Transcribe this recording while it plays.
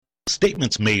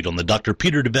Statements made on the Dr.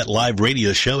 Peter DeVette Live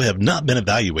radio show have not been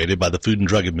evaluated by the Food and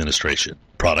Drug Administration.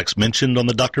 Products mentioned on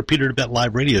the Dr. Peter DeVette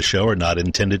Live radio show are not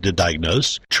intended to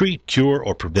diagnose, treat, cure,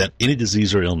 or prevent any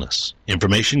disease or illness.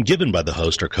 Information given by the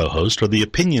host or co-host are the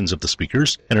opinions of the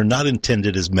speakers and are not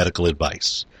intended as medical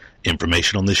advice.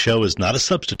 Information on this show is not a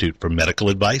substitute for medical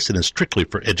advice and is strictly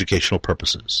for educational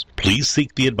purposes. Please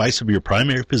seek the advice of your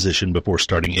primary physician before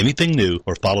starting anything new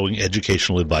or following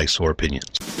educational advice or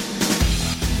opinions.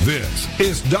 This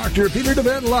is Dr. Peter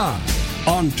DeVette Live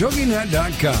on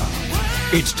TogiNet.com.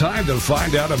 It's time to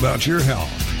find out about your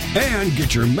health and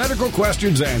get your medical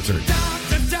questions answered.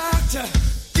 Doctor,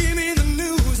 give me the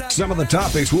news. Some of the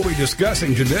topics we'll be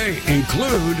discussing today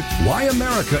include why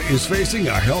America is facing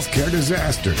a healthcare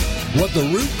disaster, what the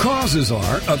root causes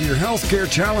are of your healthcare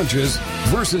challenges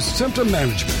versus symptom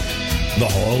management, the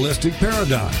holistic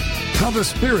paradigm, how the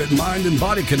spirit, mind, and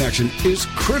body connection is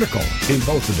critical in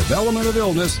both the development of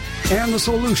illness and the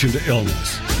solution to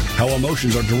illness, how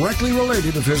emotions are directly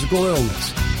related to physical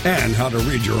illness, and how to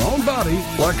read your own body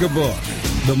like a book.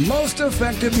 The most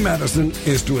effective medicine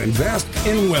is to invest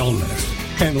in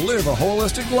wellness and live a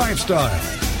holistic lifestyle.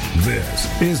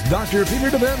 This is Dr.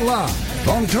 Peter DeVette Live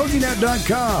on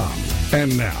TogiNet.com.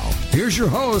 And now, here's your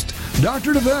host,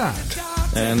 Dr. DeVette.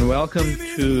 And welcome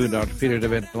to Dr. Peter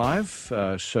DeVette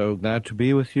Live. So glad to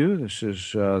be with you. This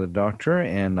is the doctor,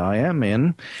 and I am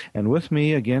in. And with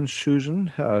me again, Susan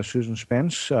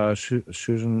Spence.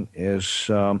 Susan is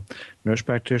nurse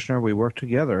practitioner. We work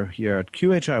together here at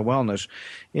QHI Wellness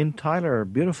in Tyler,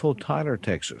 beautiful Tyler,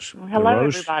 Texas. Well, hello,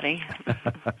 everybody.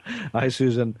 Hi,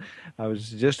 Susan. I was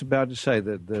just about to say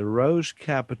that the rose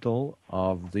capital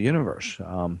of the universe.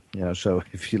 So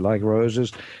if you like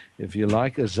roses, if you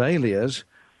like azaleas,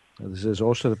 this is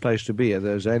also the place to be.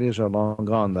 The azaleas are long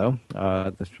gone, though.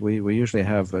 We usually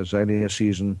have azalea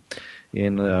season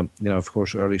in, of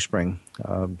course, early spring.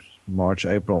 March,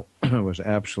 April was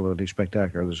absolutely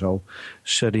spectacular, this whole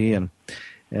city. And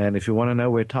if you want to know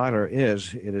where Tyler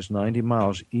is, it is 90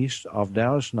 miles east of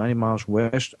Dallas, 90 miles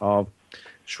west of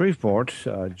Shreveport,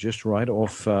 just right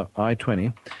off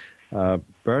I-20.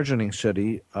 Burgeoning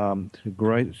city,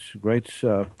 great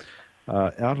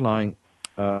outlying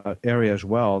area as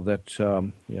well that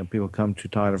people come to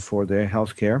Tyler for their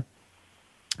health care.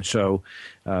 So,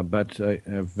 but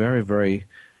a very, very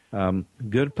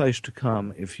good place to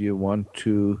come if you want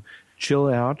to chill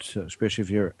out, especially if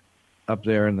you're up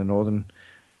there in the northern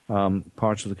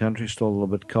parts of the country, still a little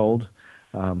bit cold.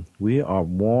 We are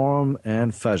warm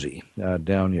and fuzzy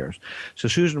down here. So,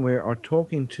 Susan, we are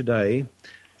talking today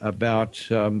about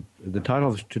the title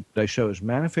of today's show is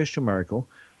Manifest Your Miracle,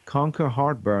 Conquer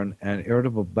Heartburn and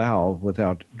Irritable Bowel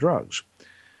Without Drugs.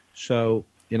 So,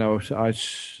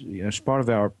 as part of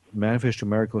our Manifest Your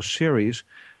Miracle series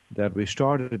that we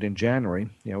started in January,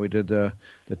 we did the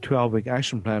 12-week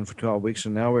action plan for 12 weeks,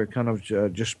 and now we're kind of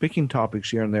just picking topics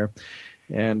here and there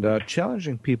and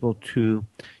challenging people to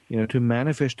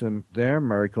manifest their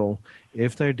miracle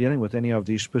if they're dealing with any of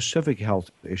these specific health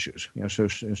issues. So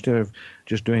instead of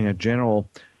just doing a general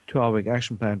 12-week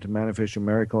action plan to manifest your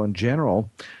miracle in general,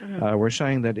 we're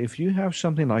saying that if you have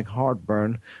something like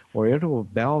heartburn or irritable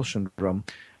bowel syndrome,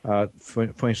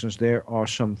 for instance, there are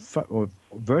some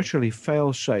virtually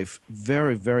fail-safe,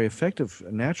 very, very effective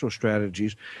natural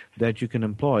strategies that you can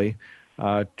employ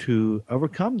to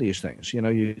overcome these things.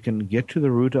 You can get to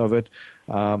the root of it,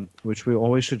 which we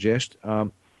always suggest.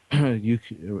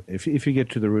 If you get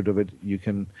to the root of it, you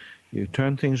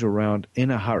turn things around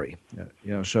in a hurry.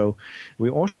 So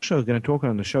we're also going to talk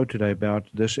on the show today about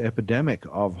this epidemic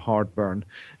of heartburn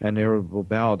and irritable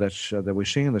bowel that we're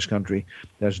seeing in this country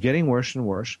that's getting worse and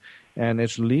worse, and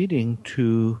it's leading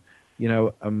to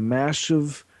a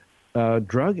massive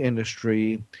drug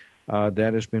industry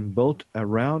that has been built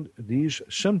around these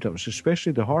symptoms,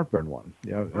 especially the heartburn one.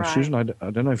 Right. Susan, I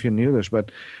don't know if you knew this,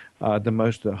 but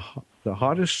the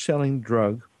hottest selling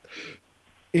drug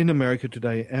in America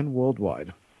today and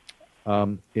worldwide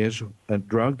is a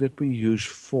drug that we use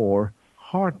for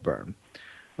heartburn.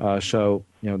 So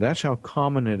that's how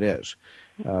common it is.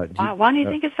 Why do you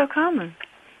think it's so common?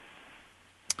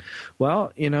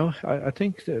 Well, I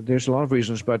think there's a lot of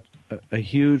reasons, but a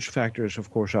huge factor is,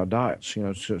 of course, our diets.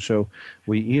 So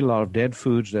we eat a lot of dead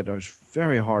foods that are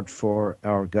very hard for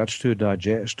our guts to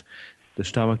digest, the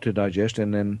stomach to digest,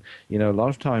 and then, a lot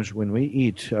of times when we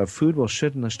eat, food will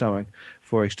sit in the stomach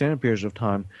for extended periods of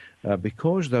time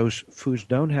because those foods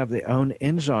don't have their own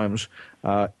enzymes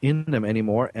in them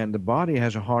anymore, and the body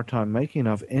has a hard time making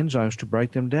enough enzymes to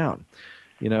break them down.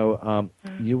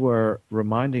 You were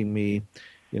reminding me,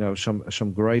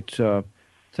 some great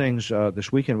things.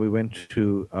 This weekend we went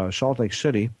to Salt Lake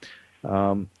City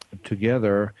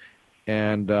together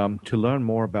and to learn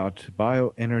more about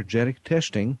bioenergetic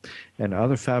testing and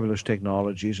other fabulous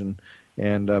technologies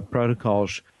and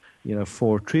protocols,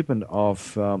 for treatment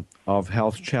of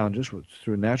health challenges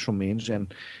through natural means.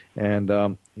 And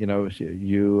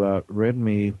you read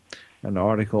me an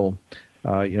article,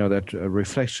 that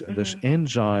reflects this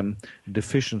enzyme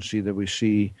deficiency that we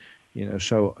see,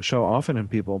 so often in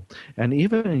people, and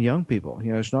even in young people.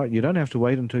 It's not, you don't have to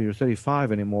wait until you're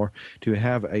 35 anymore to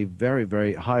have a very,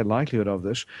 very high likelihood of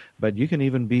this, but you can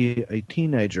even be a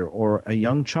teenager or a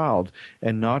young child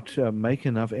and not make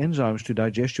enough enzymes to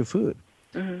digest your food.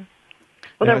 Mm-hmm.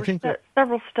 Well, there were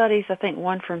several studies. I think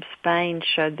one from Spain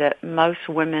showed that most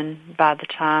women, by the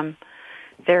time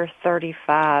they're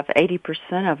 35,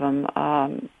 80% of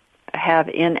them have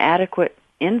inadequate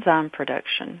enzyme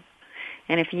production.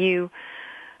 And if you,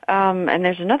 and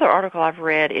there's another article I've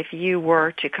read, if you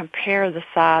were to compare the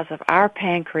size of our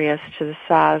pancreas to the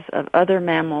size of other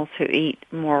mammals who eat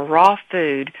more raw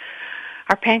food,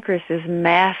 our pancreas is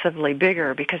massively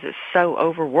bigger because it's so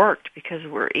overworked because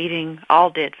we're eating all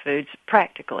dead foods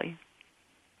practically.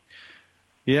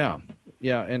 Yeah,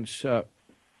 and so,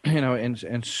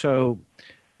 and so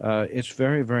it's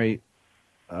very, very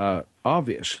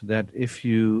obvious that if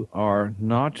you are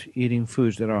not eating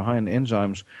foods that are high in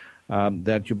enzymes,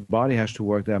 that your body has to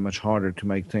work that much harder to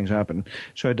make things happen.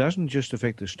 So it doesn't just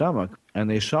affect the stomach and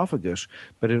the esophagus,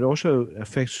 but it also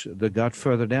affects the gut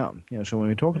further down. So when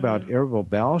we talk about irritable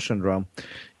bowel syndrome,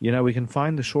 we can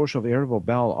find the source of irritable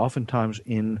bowel oftentimes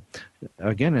in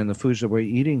the foods that we're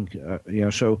eating.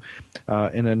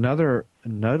 And another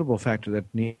notable factor that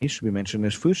needs to be mentioned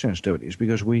is food sensitivities,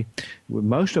 because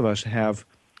most of us have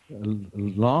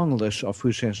long lists of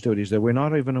food sensitivities that we're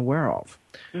not even aware of.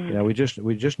 Mm-hmm.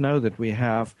 We just know that we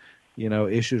have,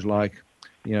 issues like,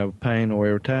 pain or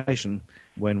irritation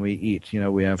when we eat.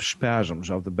 We have spasms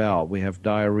of the bowel, we have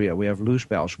diarrhea, we have loose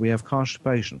bowels, we have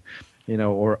constipation,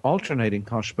 or alternating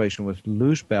constipation with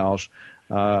loose bowels,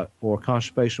 or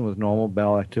constipation with normal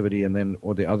bowel activity, and then,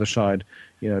 or the other side,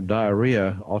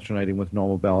 diarrhea alternating with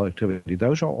normal bowel activity.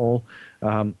 Those are all,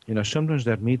 symptoms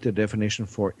that meet the definition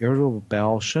for irritable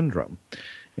bowel syndrome.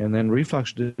 And then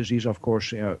reflux disease, of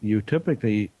course, you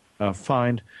typically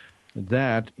find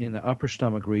that in the upper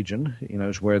stomach region,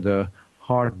 is where the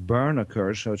heartburn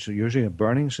occurs. So it's usually a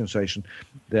burning sensation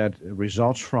that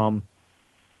results from,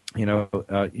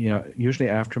 usually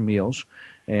after meals.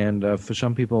 And for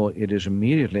some people, it is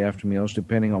immediately after meals,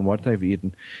 depending on what they've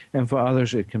eaten. And for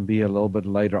others, it can be a little bit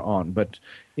later on. But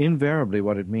invariably,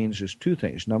 what it means is two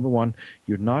things. Number one,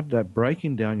 you're not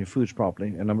breaking down your foods properly.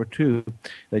 And number two,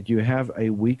 that you have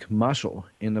a weak muscle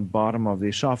in the bottom of the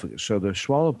esophagus. So the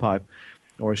swallow pipe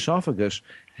or esophagus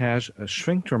has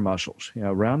sphincter muscles,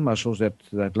 round muscles that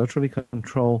literally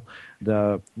control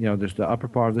the upper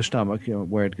part of the stomach,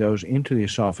 where it goes into the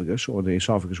esophagus, or the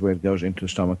esophagus where it goes into the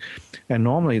stomach. And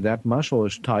normally that muscle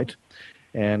is tight,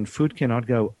 and food cannot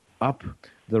go up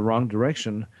the wrong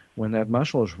direction when that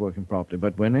muscle is working properly.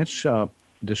 But when it's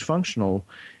dysfunctional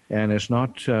and it's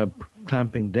not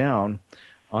clamping down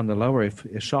on the lower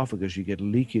esophagus, you get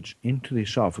leakage into the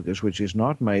esophagus, which is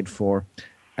not made for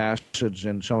acids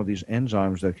and some of these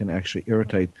enzymes that can actually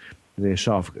irritate the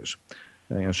esophagus.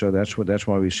 So that's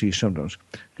why we see symptoms.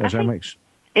 Does that make sense?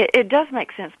 It does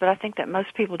make sense, but I think that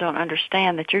most people don't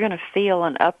understand that you're going to feel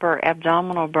an upper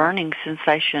abdominal burning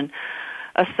sensation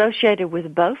associated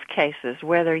with both cases,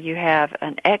 whether you have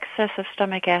an excess of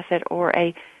stomach acid or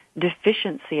a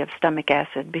deficiency of stomach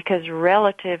acid, because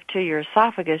relative to your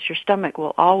esophagus, your stomach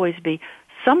will always be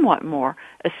somewhat more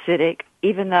acidic,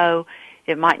 even though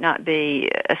it might not be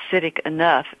acidic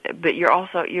enough, but you're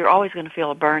always going to feel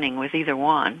a burning with either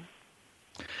one.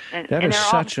 And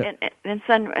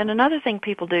another thing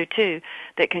people do too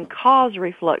that can cause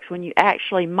reflux when you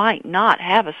actually might not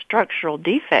have a structural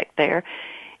defect there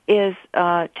is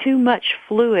too much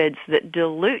fluids that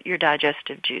dilute your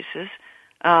digestive juices,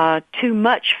 too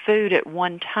much food at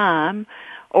one time,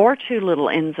 or too little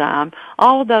enzyme.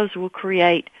 All of those will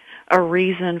create a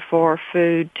reason for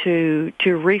food to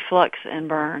reflux and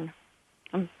burn.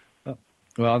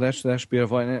 Well, that's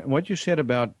beautiful. And what you said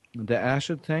about the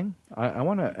acid thing, I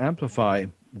want to amplify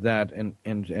that and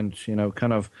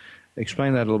kind of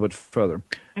explain that a little bit further.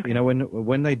 Okay.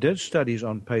 When they did studies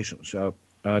on patients,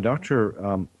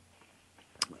 Dr.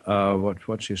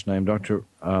 What's his name? Dr.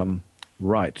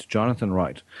 Wright, Jonathan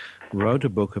Wright, wrote a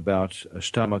book about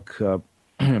stomach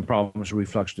problems,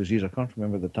 reflux disease. I can't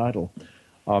remember the title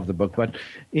of the book, but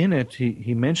in it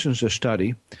he mentions a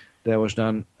study that was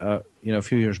done a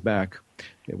few years back,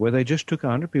 where they just took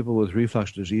 100 people with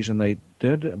reflux disease and they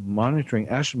did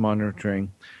acid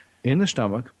monitoring in the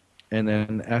stomach and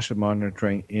then acid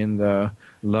monitoring in the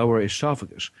lower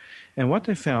esophagus. And what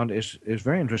they found is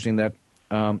very interesting that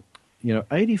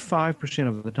 85%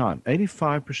 of the time,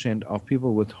 85% of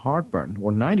people with heartburn,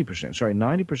 or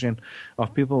 90%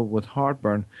 of people with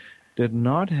heartburn did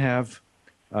not have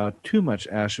too much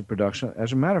acid production.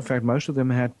 As a matter of fact, most of them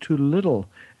had too little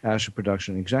acid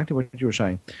production, exactly what you were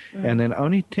saying. Mm-hmm. And then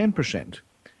only 10%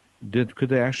 could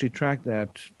they actually track that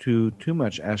to too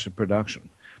much acid production.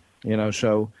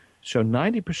 So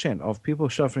 90% of people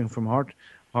suffering from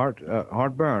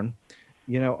heartburn,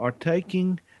 are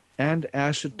taking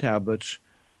antacid tablets,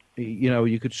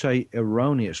 you could say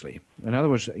erroneously. In other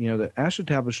words, the acid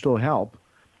tablets still help,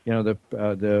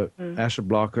 the acid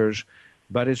blockers,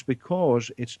 but it's because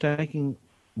it's taking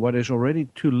what is already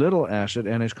too little acid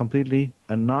and is completely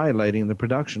annihilating the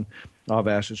production of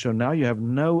acid. So now you have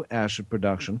no acid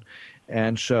production,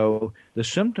 and so the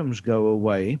symptoms go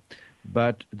away,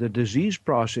 but the disease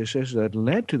processes that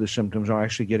led to the symptoms are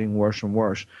actually getting worse and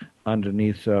worse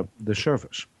underneath the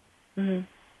surface. Mm-hmm.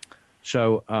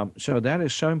 So that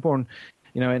is so important.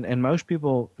 And most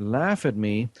people laugh at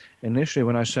me initially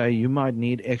when I say you might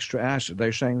need extra acid.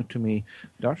 They're saying to me,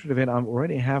 Dr. DeVette, I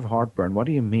already have heartburn. What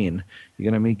do you mean? You're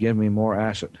going to give me more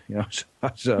acid?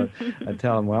 So I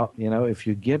tell them, well, if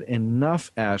you get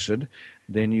enough acid,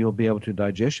 then you'll be able to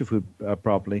digest your food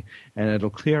properly, and it'll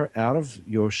clear out of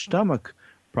your stomach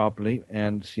properly.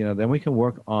 And, then we can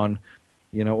work on,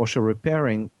 also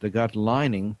repairing the gut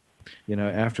lining,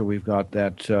 after we've got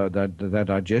that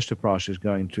digestive process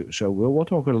going too. So we'll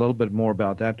talk a little bit more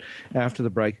about that after the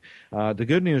break. The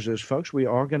good news is, folks, we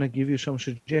are going to give you some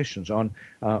suggestions on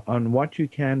what you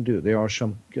can do. There are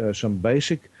some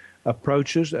basic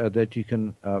approaches that you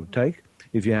can take.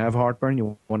 If you have heartburn,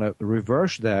 you want to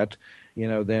reverse that,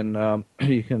 then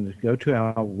you can go to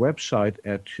our website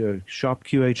at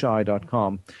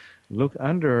shopqhi.com. Look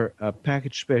under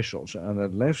package specials on the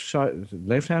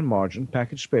left-hand margin,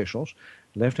 package specials,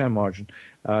 left-hand margin.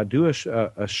 Do a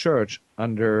search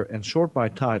under and sort by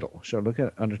title. So look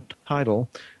at under title,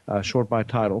 sort by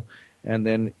title, and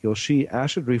then you'll see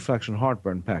acid reflux and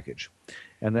heartburn package.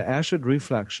 And the acid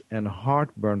reflux and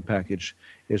heartburn package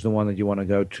is the one that you want to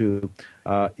go to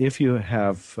if you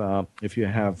have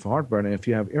heartburn, and if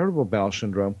you have irritable bowel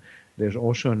syndrome. There's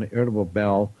also an irritable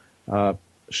bowel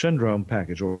syndrome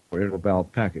package or irritable bowel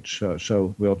package.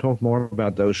 So we'll talk more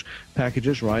about those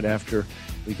packages right after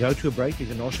we go to a break. You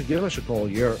can also give us a call.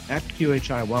 You're at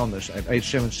QHI Wellness at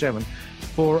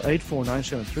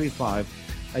 877-484-9735,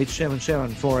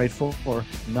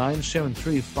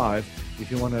 877-484-9735.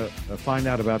 If you want to find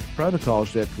out about the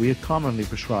protocols that we commonly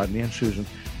prescribe, me and Susan,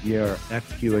 you're at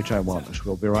QHI Wellness.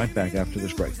 We'll be right back after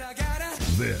this break.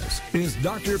 This is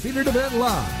Dr. Peter DeVette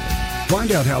Live.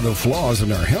 Find out how the flaws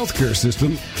in our healthcare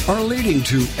system are leading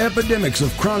to epidemics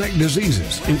of chronic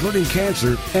diseases, including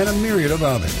cancer and a myriad of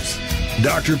others.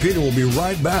 Dr. Peter will be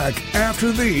right back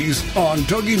after these on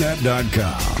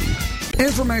TogiNet.com.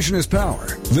 Information is power,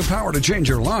 the power to change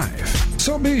your life.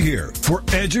 So be here for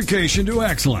Education to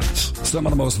Excellence. Some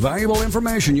of the most valuable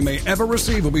information you may ever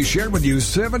receive will be shared with you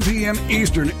 7 p.m.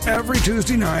 Eastern every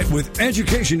Tuesday night with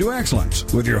Education to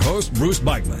Excellence with your host, Bruce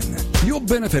Beichman. You'll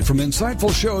benefit from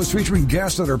insightful shows featuring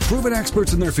guests that are proven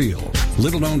experts in their field.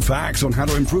 Little-known facts on how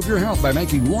to improve your health by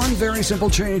making one very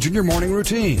simple change in your morning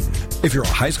routine. If you're a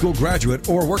high school graduate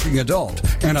or working adult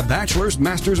and a bachelor's,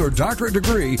 master's, or doctorate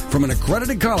degree from an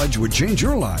accredited college would change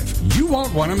your life, you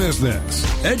won't want to miss this.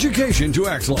 Education to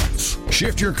Excellence.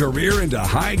 Shift your career into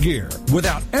high gear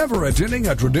without ever attending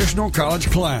a traditional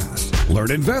college class.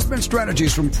 Learn investment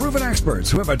strategies from proven experts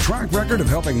who have a track record of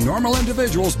helping normal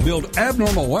individuals build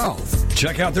abnormal wealth.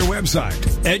 Check out their website,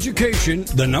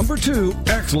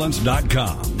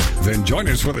 education2excellence.com. Then join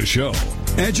us for the show,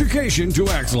 Education to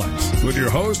Excellence, with your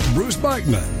host, Bruce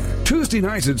Beichman. Tuesday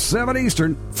nights at 7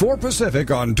 Eastern, 4 Pacific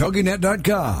on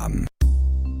TogiNet.com.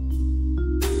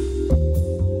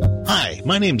 Hi,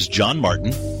 my name's John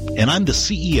Martin, and I'm the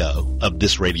CEO of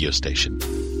this radio station.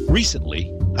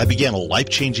 Recently, I began a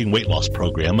life-changing weight loss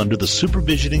program under the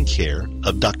supervision and care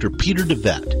of Dr. Peter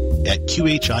DeVette at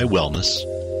QHI Wellness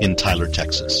in Tyler,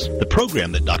 Texas. The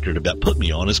program that Dr. DeVette put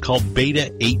me on is called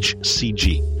Beta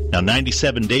HCG. Now,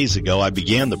 97 days ago, I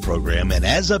began the program, and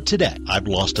as of today, I've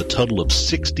lost a total of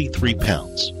 63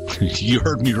 pounds. You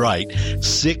heard me right,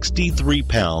 63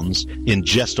 pounds in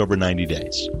just over 90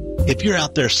 days. If you're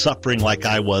out there suffering like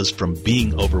I was from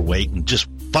being overweight and just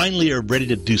finally are ready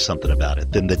to do something about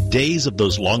it, then the days of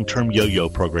those long-term yo-yo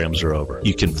programs are over.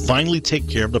 You can finally take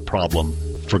care of the problem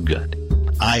for good.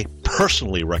 I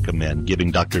personally recommend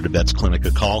giving Dr. DeVette's clinic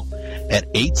a call at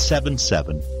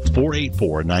 877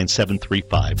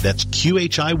 877-484-9735. That's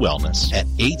QHI Wellness at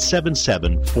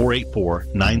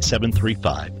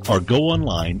 877-484-9735. Or go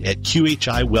online at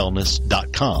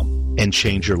QHIWellness.com and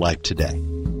change your life today.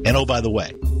 And oh, by the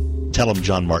way, tell them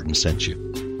John Martin sent you.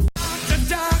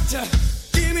 Doctor,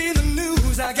 give me the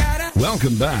news.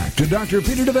 Welcome back to Dr.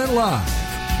 Peter DeVette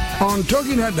Live on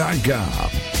TogiNet.com.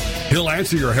 He'll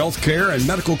answer your health care and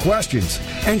medical questions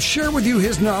and share with you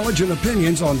his knowledge and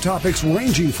opinions on topics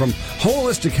ranging from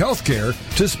holistic health care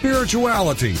to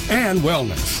spirituality and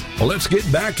wellness. Well, let's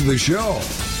get back to the show.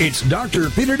 It's Dr.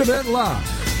 Peter DeVette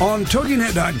Live on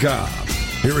TogiNet.com.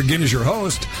 Here again is your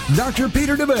host, Dr.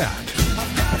 Peter DeVette.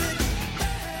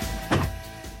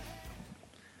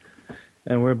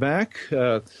 And we're back.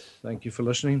 Thank you for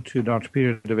listening to Dr.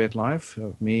 Peter DeVette Live.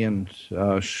 Me and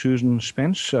Susan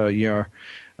Spence, your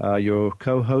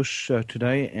co-hosts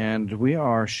today, and we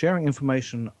are sharing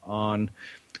information on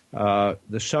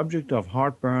the subject of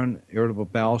heartburn, irritable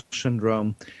bowel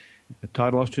syndrome. The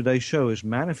title of today's show is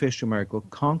Manifest Your Miracle,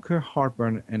 Conquer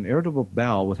Heartburn and Irritable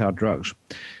Bowel Without Drugs.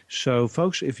 So,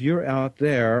 folks, if you're out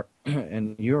there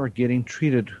and you're getting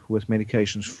treated with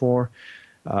medications for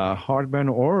heartburn,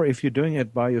 or if you're doing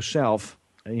it by yourself,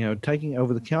 taking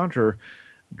over-the-counter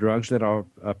drugs that are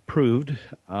approved,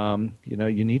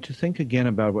 you need to think again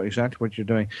about exactly what you're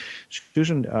doing.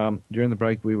 Susan, during the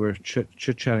break, we were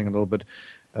chit-chatting a little bit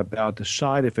about the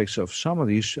side effects of some of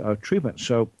these treatments.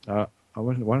 So I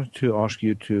wanted to ask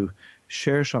you to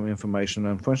share some information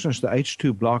on, for instance, the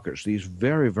H2 blockers, these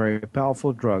very, very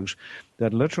powerful drugs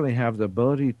that literally have the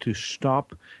ability to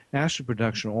stop acid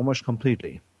production almost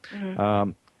completely.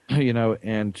 Mm-hmm.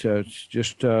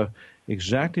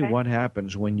 Exactly what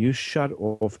happens when you shut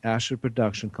off acid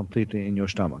production completely in your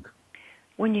stomach.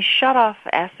 When you shut off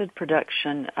acid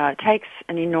production, it takes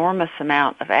an enormous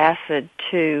amount of acid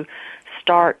to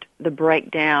start the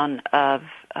breakdown of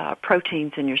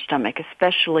proteins in your stomach,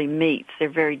 especially meats. They're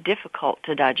very difficult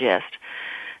to digest.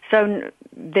 So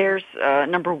there's,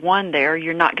 number one there,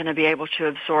 you're not going to be able to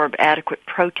absorb adequate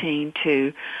protein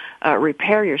to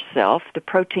repair yourself. The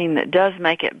protein that does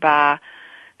make it by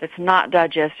that's not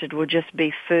digested will just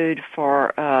be food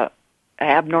for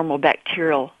abnormal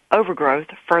bacterial overgrowth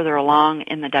further along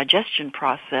in the digestion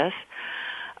process.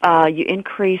 You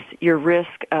increase your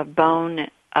risk of bone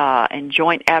and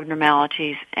joint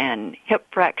abnormalities and hip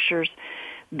fractures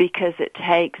because it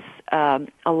takes a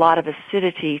lot of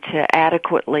acidity to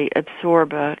adequately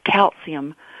absorb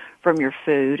calcium from your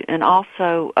food, and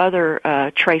also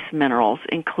other trace minerals,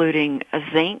 including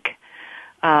zinc.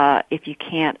 If you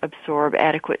can't absorb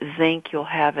adequate zinc, you'll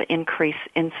have an increased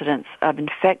incidence of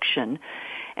infection.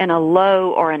 And a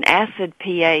low or an acid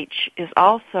pH is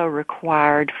also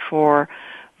required for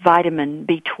vitamin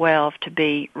B12 to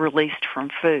be released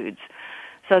from foods.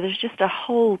 So there's just a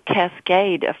whole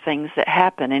cascade of things that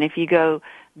happen. And if you go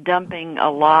dumping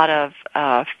a lot of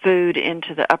food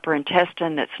into the upper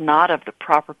intestine that's not of the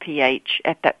proper pH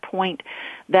at that point,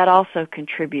 that also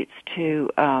contributes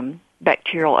to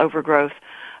bacterial overgrowth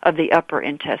of the upper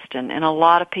intestine. And a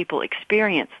lot of people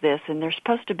experience this, and there's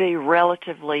supposed to be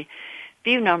relatively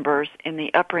few numbers in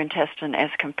the upper intestine as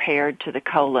compared to the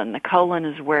colon. The colon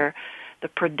is where the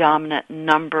predominant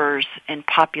numbers and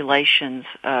populations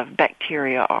of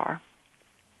bacteria are.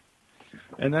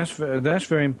 And that's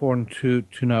very important to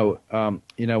know.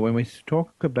 When we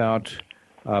talk about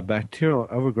bacterial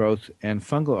overgrowth and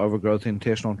fungal overgrowth in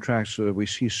intestinal tracts, we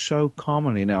see so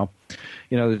commonly now.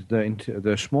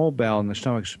 The small bowel in the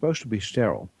stomach is supposed to be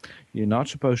sterile. You're not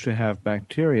supposed to have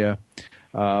bacteria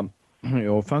or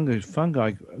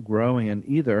fungi growing in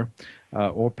either,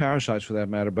 or parasites for that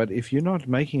matter. But if you're not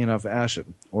making enough acid,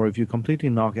 or if you completely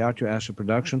knock out your acid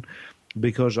production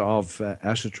because of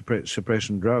acid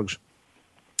suppressant drugs,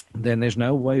 then there's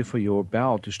no way for your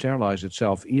bowel to sterilize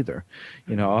itself either,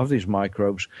 of these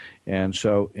microbes. And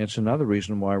so it's another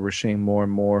reason why we're seeing more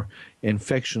and more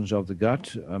infections of the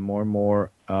gut, more and more,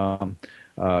 and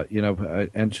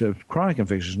chronic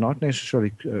infections, not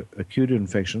necessarily acute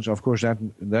infections. Of course,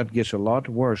 that gets a lot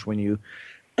worse when you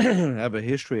have a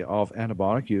history of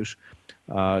antibiotic use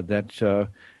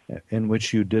in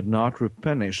which you did not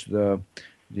replenish the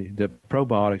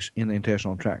probiotics in the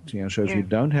intestinal tract. So if you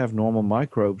don't have normal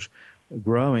microbes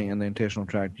growing in the intestinal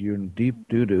tract, you're in deep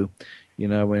doo-doo,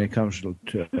 when it comes to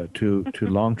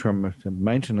long-term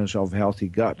maintenance of healthy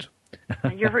gut.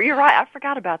 You're right. I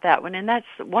forgot about that one. And that's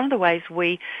one of the ways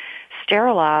we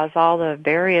sterilize all the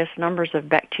various numbers of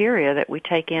bacteria that we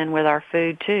take in with our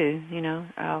food, too.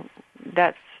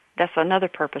 That's another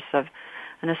purpose of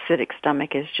an acidic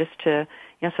stomach, is just to,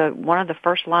 so one of the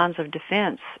first lines of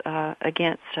defense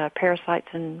against parasites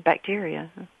and bacteria.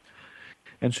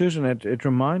 And Susan, it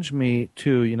reminds me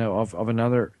too, of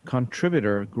another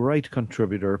great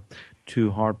contributor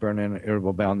to heartburn and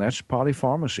irritable bowel, and that's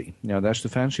polypharmacy. That's the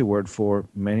fancy word for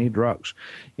many drugs.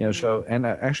 So, and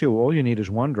actually all you need is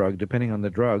one drug, depending on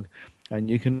the drug, and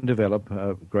you can develop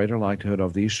a greater likelihood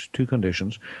of these two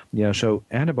conditions. So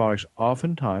antibiotics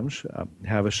oftentimes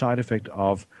have a side effect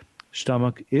of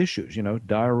stomach issues,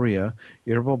 diarrhea,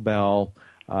 irritable bowel.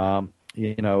 So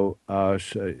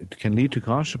it can lead to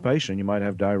constipation. You might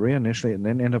have diarrhea initially and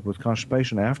then end up with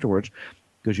constipation afterwards,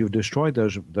 because you've destroyed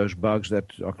those bugs that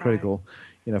are critical,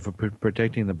 for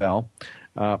protecting the bowel.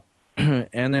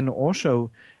 And then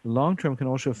also, long-term can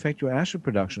also affect your acid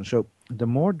production. So the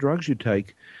more drugs you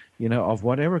take, of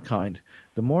whatever kind,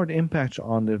 the more it impacts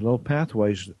on the little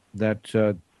pathways that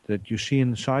you see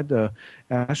inside the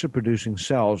acid-producing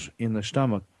cells in the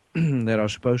stomach that are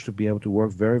supposed to be able to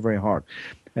work very, very hard.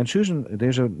 And Susan,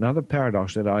 there's another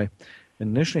paradox that I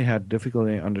initially had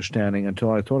difficulty understanding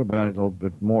until I thought about it a little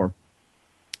bit more.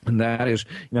 And that is,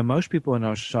 most people in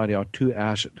our society are too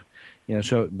acid.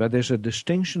 But there's a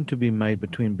distinction to be made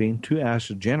between being too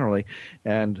acid generally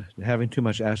and having too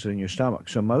much acid in your stomach.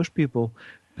 So most people,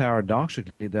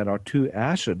 paradoxically, that are too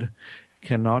acid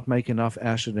cannot make enough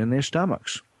acid in their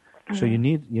stomachs. Mm-hmm. So you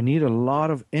need a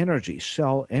lot of energy,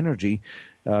 cell energy,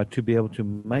 to be able to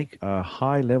make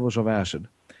high levels of acid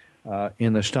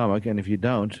in the stomach, and if you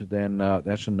don't, then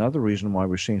that's another reason why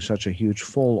we're seeing such a huge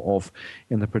fall off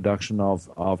in the production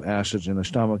of acids in the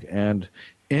stomach and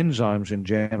enzymes in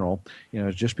general.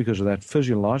 Just because of that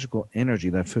physiological energy,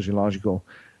 that physiological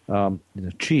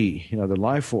chi, the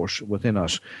life force within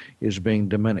us is being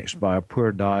diminished by our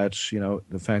poor diets.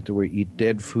 The fact that we eat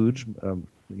dead foods.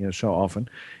 So often,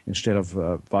 instead of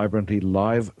vibrantly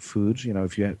live foods.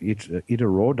 If you eat a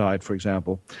raw diet, for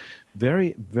example,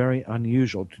 very, very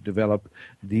unusual to develop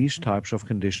these types of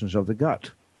conditions of the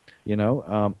gut.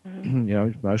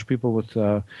 Most people with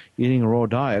eating raw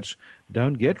diets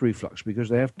don't get reflux because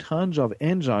they have tons of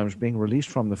enzymes being released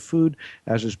from the food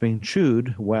as it's being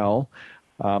chewed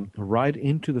right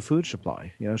into the food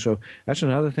supply. So that's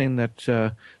another thing that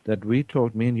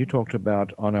me and you talked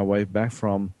about on our way back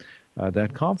from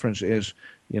that conference is,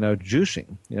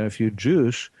 juicing. If you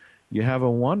juice, you have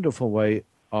a wonderful way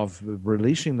of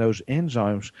releasing those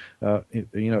enzymes,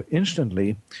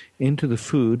 instantly into the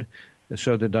food,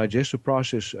 so the digestive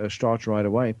process starts right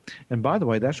away. And by the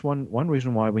way, that's one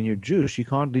reason why when you juice, you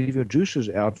can't leave your juices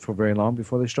out for very long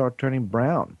before they start turning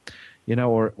brown.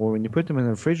 Or when you put them in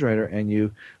the refrigerator and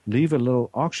you leave a little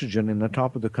oxygen in the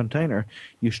top of the container,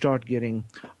 you start getting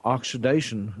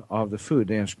oxidation of the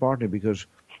food. And it's partly because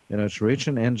it's rich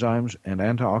in enzymes and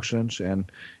antioxidants, and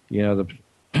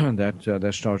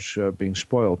that starts being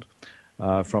spoiled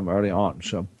from early on.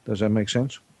 So does that make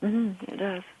sense? Mm-hmm, it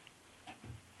does.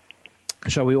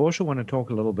 So we also want to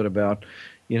talk a little bit about,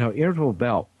 irritable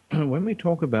bowel. When we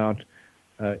talk about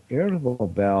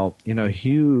irritable bowel,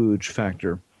 huge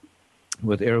factor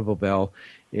with irritable bowel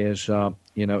is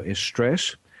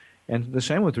stress. And the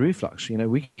same with reflux.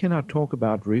 We cannot talk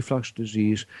about reflux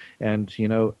disease and,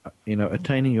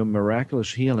 attaining your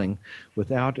miraculous healing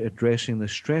without addressing the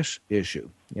stress issue.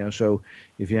 So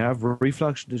if you have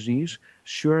reflux disease,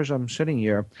 sure as I'm sitting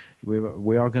here,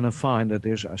 we are going to find that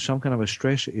there's some kind of a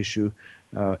stress issue.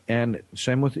 And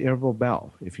same with irritable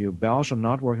bowel. If your bowels are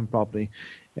not working properly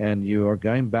and you are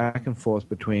going back and forth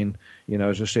between,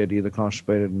 as I said, either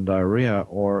constipated and diarrhea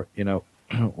or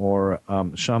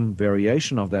some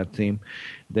variation of that theme,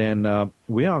 then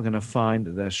we are going to find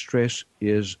that stress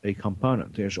is a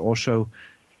component. There's also,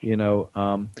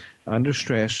 under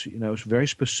stress, very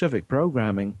specific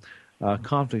programming,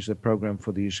 conflicts that program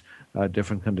for these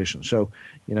different conditions. So,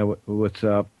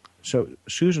 so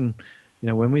Susan,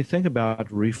 when we think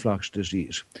about reflux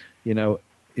disease,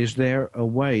 is there a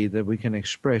way that we can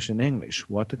express in English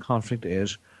what the conflict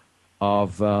is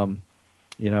of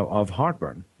of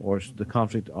heartburn, or the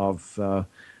conflict of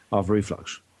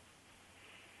reflux?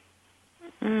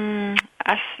 I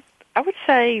would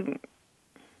say,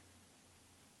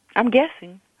 I'm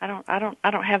guessing. I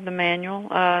don't have the manual.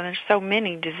 There's so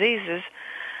many diseases.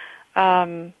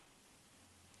 Not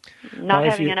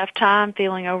having enough time,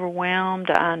 feeling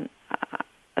overwhelmed. I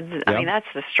mean, that's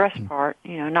the stress part.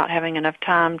 Not having enough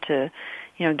time to,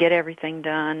 get everything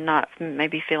done. Not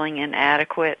maybe feeling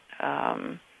inadequate.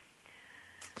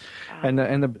 And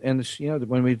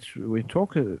when we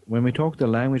talk the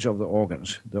language of the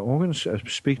organs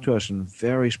speak to us in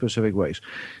very specific ways.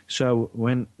 So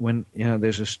when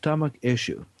there's a stomach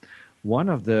issue, one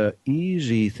of the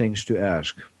easy things to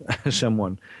ask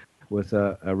someone with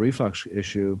a reflux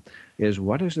issue is,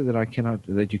 what is it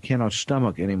that you cannot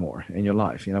stomach anymore in your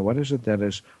life? What is it that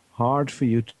is hard for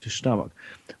you to stomach?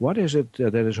 What is it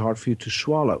that is hard for you to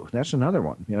swallow? That's another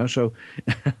one. So,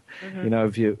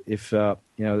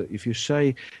 if you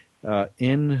say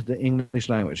in the English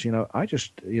language,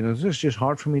 this is just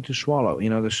hard for me to swallow.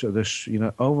 This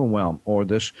overwhelm or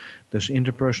this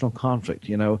interpersonal conflict.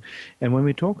 And when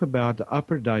we talk about the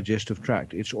upper digestive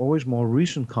tract, it's always more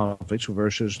recent conflicts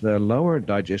versus the lower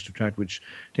digestive tract, which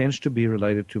tends to be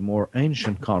related to more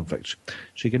ancient conflicts.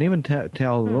 So you can even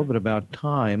tell a little bit about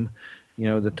time.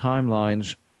 The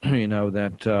timelines.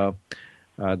 That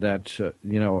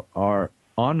are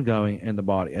ongoing in the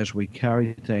body as we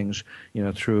carry things,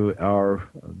 through our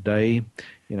day,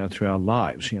 through our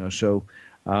lives, So,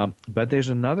 but there's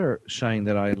another saying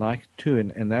that I like too,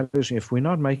 and that is, if we're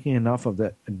not making enough of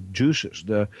the juices,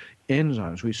 the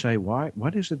enzymes, we say,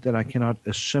 what is it that I cannot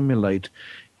assimilate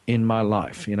in my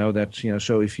life?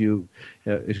 So if you,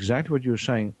 exactly what you were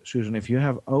saying, Susan, if you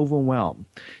have overwhelm,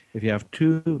 if you have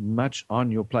too much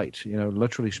on your plate,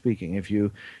 literally speaking, if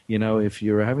you're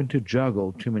having to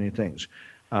juggle too many things,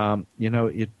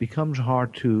 it becomes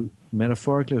hard to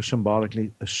metaphorically or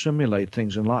symbolically assimilate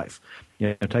things in life.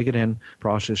 Take it in,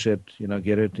 process it,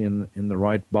 get it in the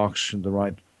right box, in the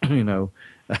right,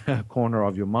 corner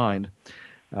of your mind.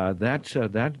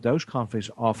 Those conflicts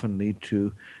often lead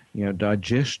to,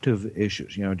 digestive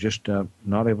issues, just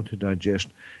not able to digest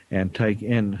and take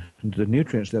in the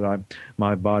nutrients that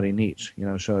my body needs.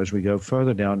 So as we go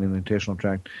further down in the intestinal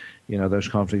tract, those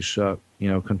conflicts,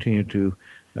 continue to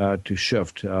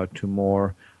shift to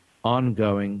more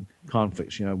ongoing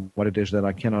conflicts. What it is that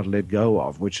I cannot let go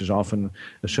of, which is often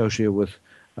associated with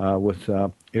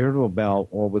irritable bowel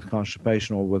or with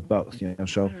constipation or with both.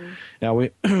 So now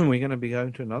we're going to be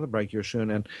going to another break here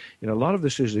soon, and a lot of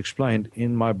this is explained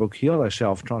in my book, Heal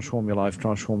Thyself, Transform Your Life,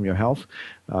 Transform Your Health.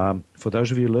 For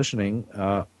those of you listening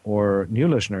or new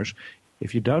listeners,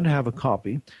 if you don't have a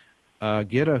copy,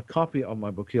 get a copy of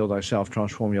my book, Heal Thyself,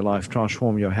 Transform Your Life,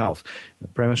 Transform Your Health. The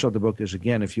premise of the book is,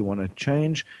 again, if you want to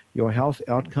change your health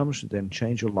outcomes, then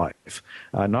change your life.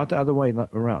 Not the other way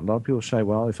around. A lot of people say,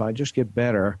 well, if I just get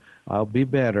better, I'll be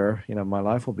better, my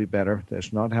life will be better.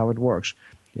 That's not how it works.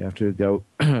 You have to go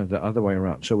the other way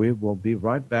around. So we will be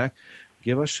right back.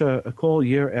 Give us a call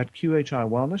here at QHI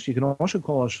Wellness. You can also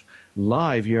call us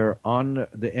live here on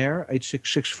the air,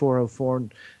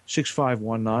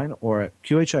 866-404-6519, or at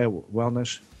QHI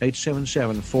Wellness,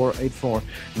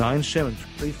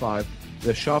 877-484-9735.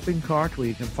 The shopping cart where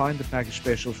you can find the package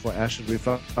specials for acid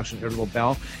reflux and irritable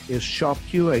bowel is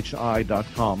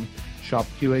shopqhi.com,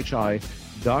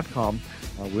 shopqhi.com.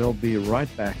 We'll be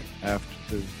right back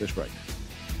after this break.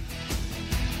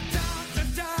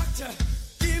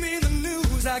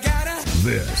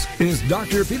 This is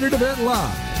Dr. Peter DeVette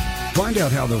Live. Find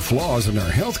out how the flaws in our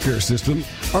healthcare system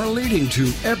are leading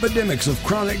to epidemics of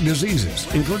chronic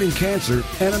diseases, including cancer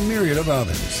and a myriad of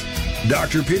others.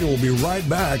 Dr. Peter will be right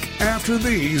back after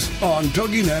these on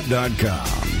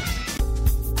TogiNet.com.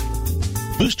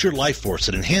 Boost your life force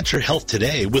and enhance your health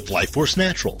today with Life Force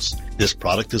Naturals. This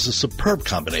product is a superb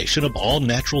combination of all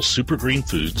natural super green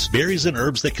foods, berries, and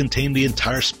herbs that contain the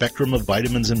entire spectrum of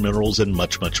vitamins and minerals and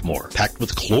much, much more. Packed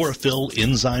with chlorophyll,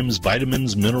 enzymes,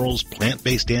 vitamins, minerals,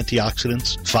 plant-based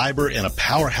antioxidants, fiber, and a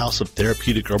powerhouse of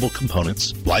therapeutic herbal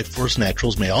components, Life Force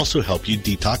Naturals may also help you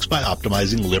detox by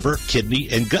optimizing liver, kidney,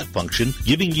 and gut function,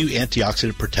 giving you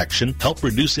antioxidant protection, help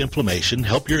reduce inflammation,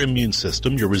 help your immune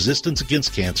system, your resistance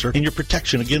against cancer, and your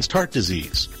protection against heart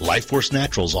disease. Life Force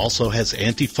Naturals also has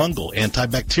antifungal,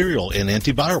 antibacterial, and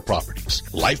antiviral properties.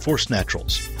 Life Force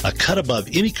Naturals, a cut above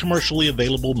any commercially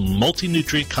available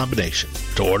multi-nutrient combination.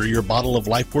 To order your bottle of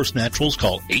Life Force Naturals,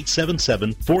 call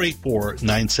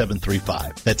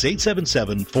 877-484-9735. That's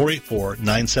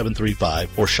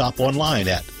 877-484-9735, or shop online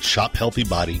at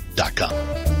shophealthybody.com.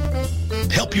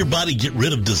 Help your body get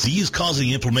rid of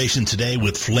disease-causing inflammation today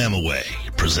with Flamaway,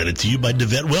 presented to you by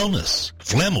DeVette Wellness.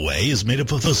 Flamaway is made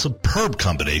up of a superb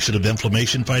combination of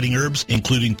inflammation-fighting herbs,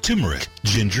 including turmeric,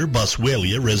 ginger,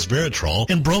 boswellia, resveratrol,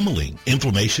 and bromelain.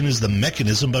 Inflammation is the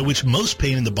mechanism by which most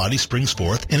pain in the body springs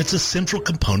forth, and it's a central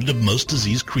component of most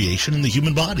disease creation in the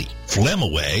human body.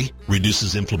 Flamaway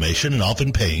reduces inflammation and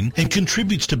often pain, and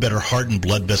contributes to better heart and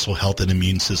blood vessel health and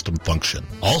immune system function.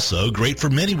 Also great for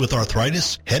many with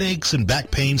arthritis, headaches, and back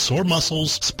pain, sore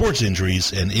muscles, sports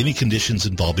injuries, and any conditions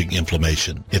involving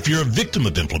inflammation. If you're a victim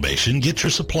of inflammation, get your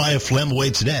supply of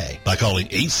Flamaway today by calling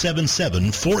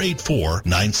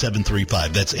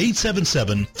 877-484-9735. That's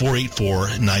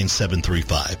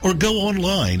 877-484-9735. Or go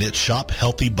online at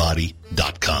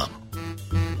shophealthybody.com.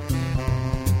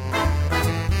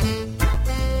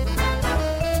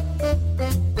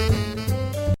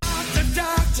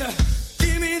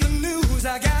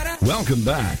 Welcome Welcome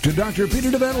back to Dr.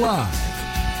 Peter DeVette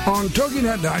Live on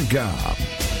TogiNet.com.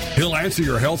 He'll answer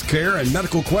your health care and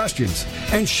medical questions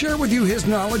and share with you his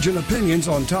knowledge and opinions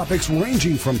on topics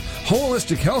ranging from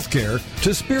holistic health care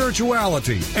to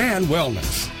spirituality and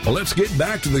wellness. Let's get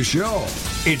back to the show.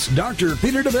 It's Dr.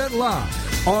 Peter DeVette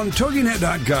Live on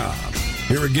TogiNet.com.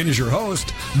 Here again is your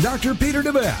host, Dr. Peter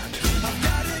DeVette.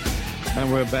 And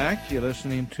we're back. You're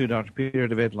listening to Dr. Peter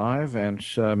DeVette Live, and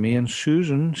me and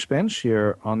Susan Spence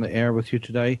here on the air with you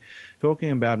today,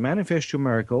 talking about Manifest Your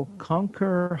Miracle,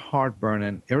 Conquer Heartburn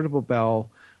and Irritable Bowel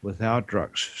without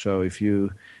drugs. So if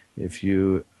you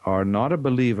are not a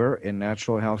believer in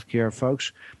natural health care,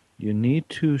 folks, you need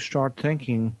to start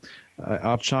thinking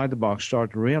outside the box,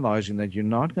 start realizing that you're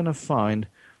not going to find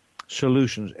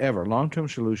solutions ever, long-term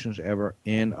solutions ever,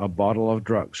 in a bottle of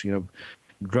drugs. You know,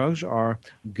 drugs are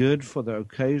good for the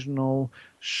occasional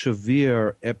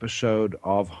severe episode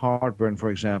of heartburn,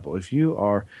 for example. If you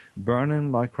are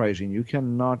burning like crazy and you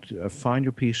cannot find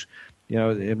your peace, you know,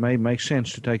 it may make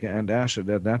sense to take an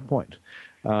antacid at that point.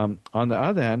 On the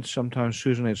other hand, sometimes,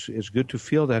 Susan, it's good to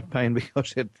feel that pain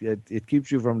because it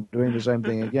keeps you from doing the same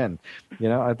thing again. You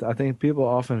know, I think people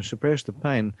often suppress the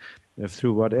pain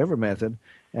through whatever method,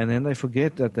 and then they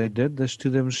forget that they did this to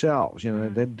themselves. You know,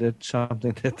 they did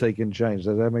something that they can change.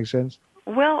 Does that make sense?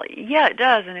 Well, yeah, it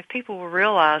does. And if people will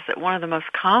realize that one of the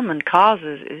most common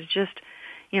causes is just,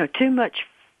 you know, too much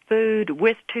food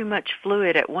with too much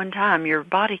fluid at one time, your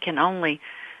body can only,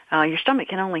 your stomach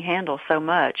can only handle so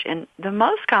much. And the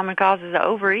most common cause is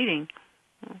overeating.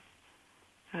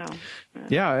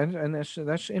 Yeah, and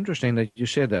that's interesting that you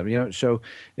said that. You know, so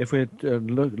if we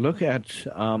look at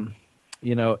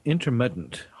you know,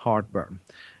 intermittent heartburn,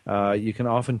 you can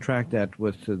often track that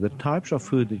with the types of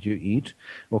food that you eat,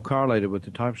 or correlated with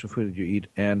the types of food that you eat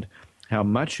and how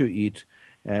much you eat,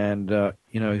 and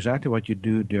you know exactly what you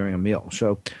do during a meal.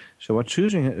 So what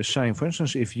Susan is saying, for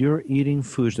instance, if you're eating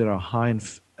foods that are high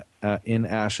in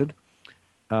acid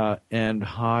and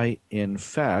high in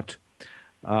fat,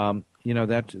 you know,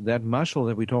 that muscle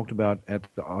that we talked about at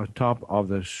the top of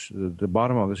the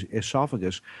bottom of the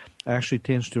esophagus actually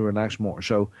tends to relax more.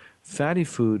 So fatty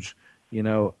foods, you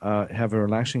know, have a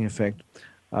relaxing effect,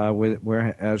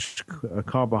 whereas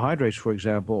carbohydrates, for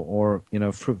example, or, you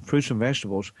know, fruits and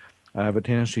vegetables have a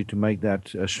tendency to make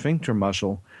that sphincter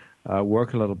muscle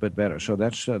work a little bit better. So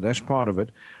that's part of it.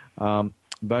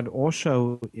 But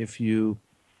also if you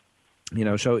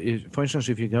know, so for instance,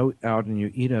 if you go out and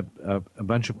you eat a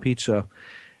bunch of pizza,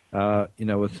 you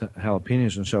know, with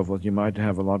jalapenos and so forth, you might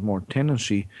have a lot more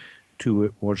tendency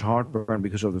towards heartburn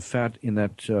because of the fat in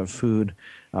that food.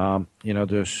 You know,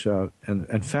 there's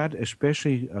and fat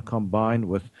especially combined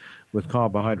with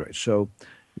carbohydrates. So,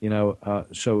 you know,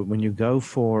 so when you go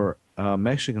for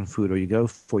Mexican food or you go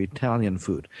for Italian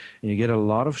food, and you get a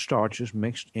lot of starches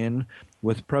mixed in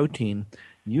with protein,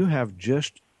 you have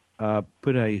just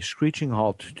put a screeching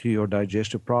halt to your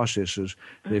digestive processes,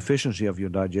 the efficiency of your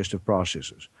digestive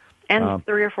processes. And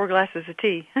 3 or 4 glasses of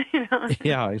tea. You know?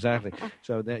 Yeah, exactly.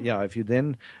 So, if you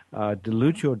then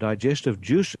dilute your digestive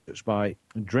juices by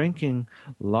drinking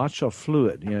lots of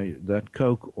fluid, you know, that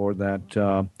Coke or that,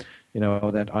 you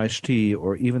know, that iced tea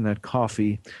or even that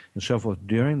coffee and so forth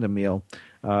during the meal,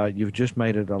 you've just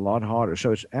made it a lot harder.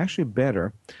 So it's actually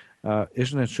better,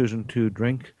 isn't it, Susan, to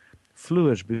drink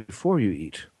fluids before you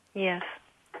eat? Yes.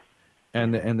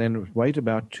 And then wait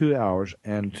about 2 hours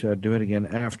and do it again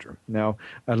after. Now,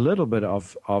 a little bit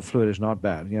of fluid is not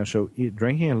bad. You know, so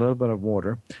drinking a little bit of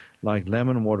water, like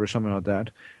lemon water or something like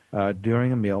that,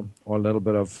 during a meal, or a little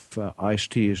bit of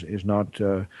iced tea is not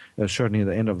certainly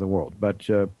the end of the world. But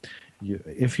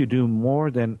if you do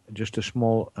more than just a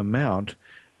small amount,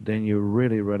 then you're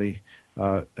really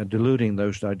diluting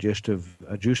those digestive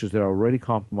juices that are already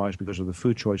compromised because of the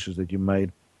food choices that you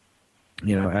made,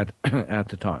 you know, at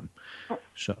the time.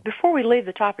 So before we leave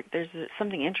the topic, there's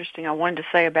something interesting I wanted to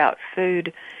say about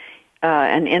food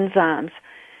and enzymes.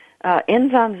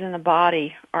 Enzymes in the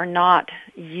body are not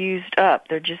used up.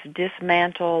 They're just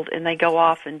dismantled, and they go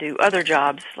off and do other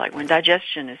jobs, like when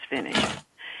digestion is finished.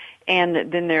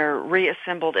 And then they're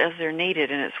reassembled as they're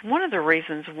needed. And it's one of the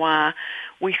reasons why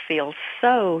we feel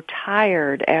so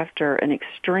tired after an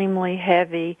extremely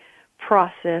heavy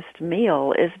processed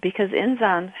meal, is because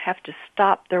enzymes have to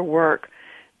stop their work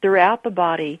throughout the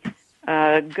body,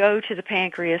 go to the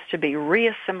pancreas to be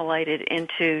reassimilated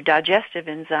into digestive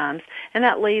enzymes, and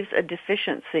that leaves a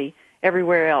deficiency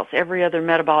everywhere else. Every other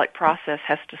metabolic process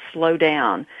has to slow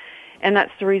down. And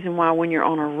that's the reason why when you're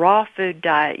on a raw food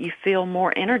diet, you feel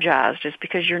more energized, just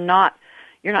because you're not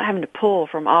having to pull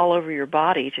from all over your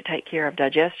body to take care of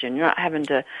digestion. You're not having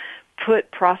to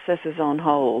put processes on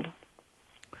hold.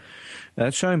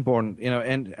 That's so important,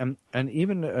 and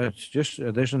even it's just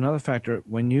there's another factor.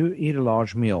 When you eat a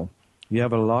large meal, you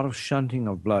have a lot of shunting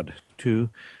of blood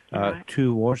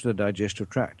towards the digestive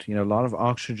tract. A lot of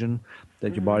oxygen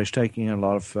that your body's taking, a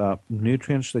lot of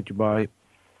nutrients that your body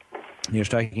is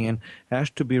taking in has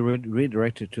to be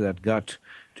redirected to that gut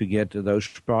to get those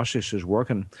processes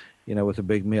working, with a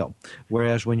big meal.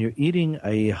 Whereas when you're eating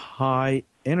a high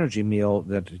energy meal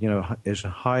that, is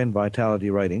high in vitality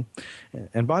rating,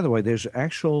 and by the way, there's an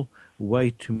actual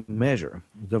way to measure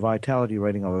the vitality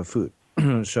rating of a food.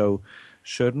 So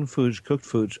certain foods, cooked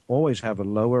foods, always have a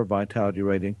lower vitality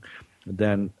rating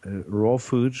than raw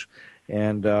foods,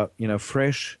 and,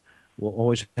 fresh will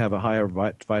always have a higher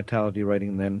vitality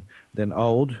rating than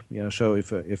old. So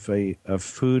if a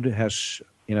food has,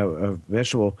 a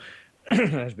vegetable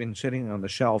has been sitting on the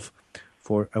shelf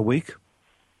for a week,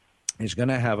 it's going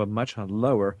to have a much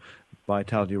lower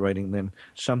vitality rating than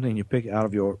something you pick out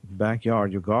of your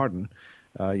backyard, your garden,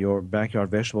 your backyard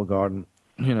vegetable garden.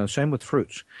 Same with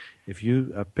fruits. If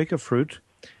you pick a fruit,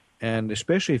 and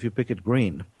especially if you pick it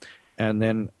green, and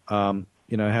then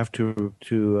have to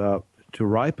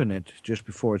ripen it just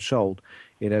before it's sold,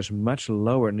 it has much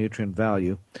lower nutrient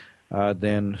value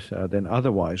than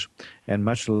otherwise, and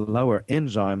much lower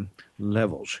enzyme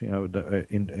levels.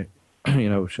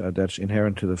 That's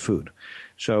inherent to the food.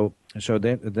 So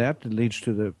that leads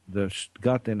to the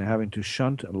gut then having to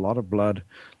shunt a lot of blood,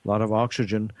 a lot of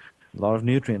oxygen, a lot of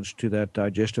nutrients to that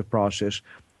digestive process,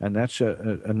 and that's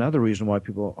another reason why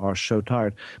people are so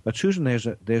tired. But Susan,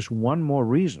 there's one more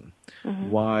reason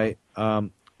why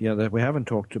that we haven't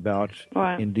talked about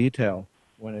in detail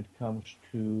when it comes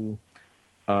to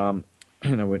when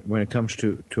it comes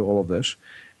to all of this,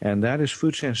 and that is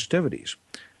food sensitivities.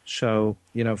 So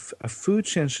a food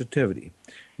sensitivity,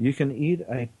 you can eat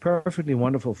a perfectly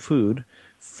wonderful food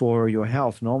for your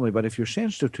health normally, but if you're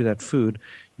sensitive to that food,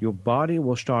 your body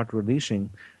will start releasing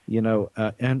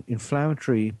an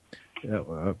inflammatory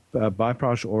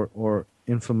byproducts or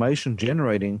inflammation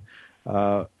generating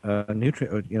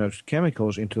nutrient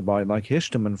chemicals into the body, like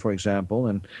histamine, for example,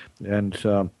 and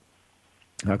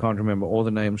I can't remember all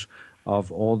the names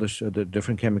of all the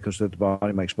different chemicals that the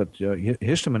body makes, but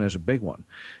histamine is a big one.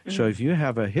 So if you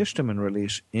have a histamine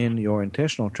release in your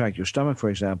intestinal tract, your stomach,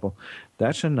 for example,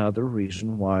 that's another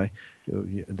reason why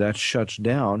that shuts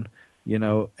down,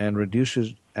 and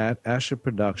reduces acid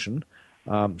production.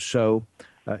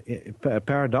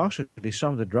 Paradoxically,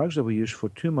 some of the drugs that we use for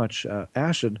too much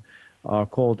acid are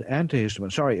called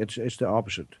antihistamines. Sorry, it's the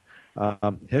opposite.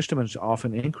 Histamines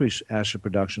often increase acid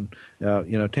production,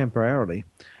 temporarily,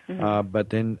 but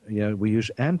then we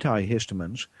use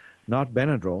antihistamines, not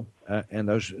Benadryl, and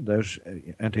those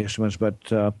antihistamines. But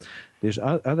there's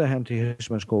other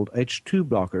antihistamines called H2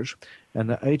 blockers, and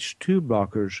the H2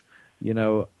 blockers,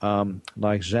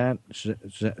 like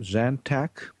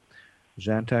Zantac,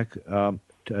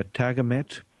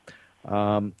 Tagamet,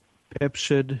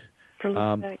 Pepsid,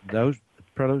 those.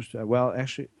 Well,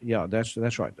 actually, yeah,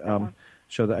 that's right.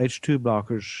 So the H2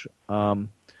 blockers,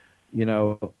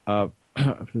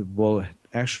 will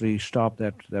actually stop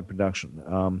that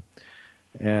production.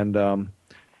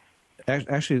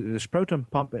 Actually, this proton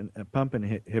pump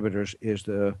inhibitors is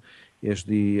the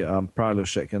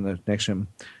Prilosec and the Nexium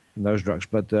and those drugs.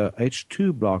 But the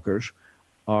H2 blockers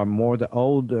are more the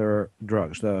older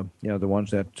drugs, the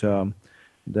ones that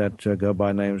go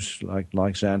by names like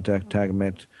Zantac,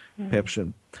 Tagamet,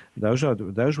 Pepsin. Those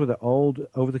were the old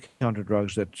over-the-counter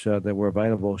drugs that were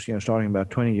available, starting about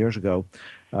 20 years ago.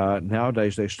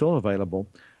 Nowadays, they're still available,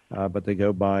 but they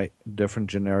go by different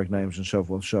generic names and so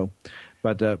forth.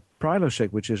 But the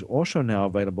Prilosec, which is also now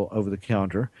available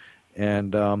over-the-counter,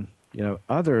 and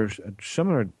other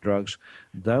similar drugs,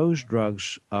 those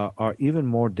drugs are even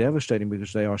more devastating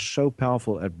because they are so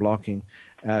powerful at blocking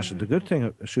acid. The good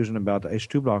thing, Susan, about the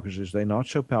H2 blockers is they're not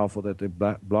so powerful that they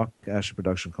block acid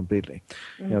production completely.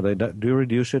 They do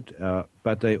reduce it,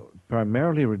 but they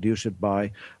primarily reduce it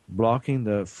by blocking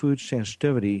the food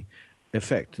sensitivity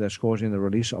effect that's causing the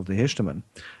release of the histamine.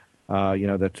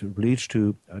 That leads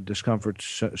to discomfort,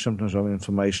 symptoms of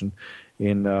inflammation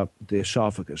in the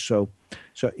esophagus. So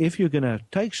if you're going to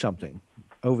take something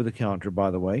over the counter, by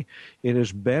the way, it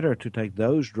is better to take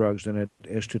those drugs than it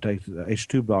is to take the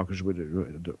H2 blockers,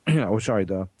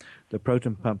 the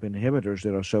proton pump inhibitors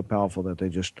that are so powerful that they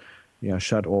just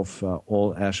shut off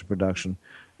all acid production.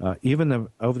 Even the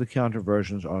over-the-counter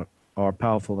versions are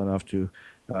powerful enough to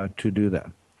do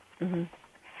that.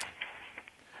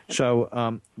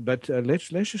 So, but let's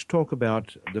just talk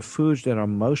about the foods that are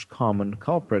most common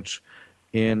culprits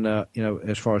in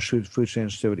as far as food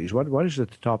sensitivities. What is at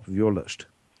the top of your list?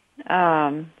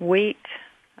 Wheat,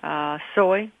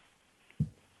 soy,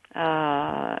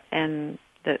 and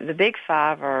the big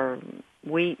five are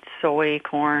wheat, soy,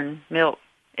 corn, milk,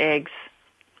 eggs,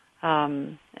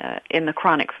 in the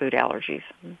chronic food allergies.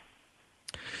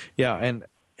 Yeah,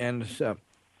 and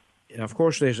of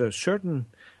course there's a certain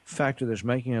factor that's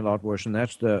making it a lot worse, and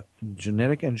that's the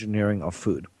genetic engineering of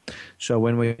food. So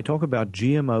when we talk about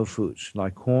GMO foods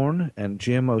like corn and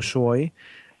GMO soy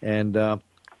and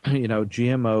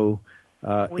GMO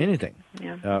anything.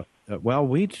 Yeah.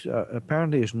 Wheat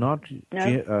apparently is not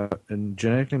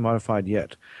genetically modified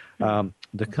yet.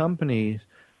 The company,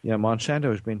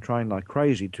 Monsanto, has been trying like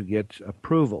crazy to get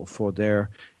approval for their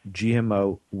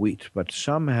GMO wheat, but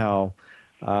somehow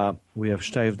we have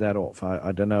staved that off.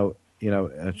 I don't know.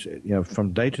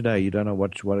 From day to day, you don't know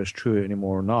what is true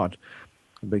anymore or not,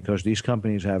 because these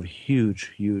companies have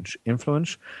huge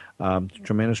influence,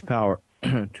 tremendous power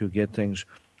to get things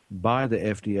by the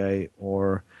FDA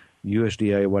or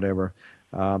USDA, whatever,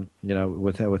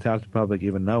 without the public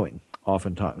even knowing,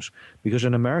 oftentimes. Because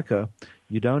in America,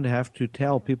 you don't have to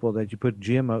tell people that you put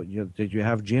GMO, that you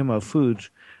have GMO foods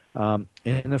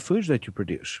in the foods that you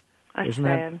produce. Isn't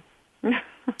that?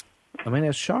 I mean,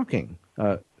 it's shocking,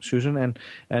 Susan.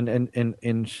 And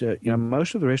in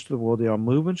most of the rest of the world, there are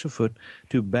movements afoot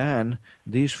to ban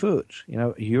these foods.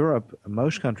 Europe,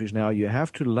 most countries now, you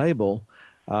have to label.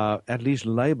 At least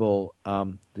label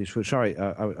these foods. Sorry,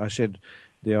 I said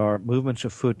there are movements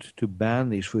afoot to ban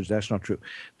these foods. That's not true.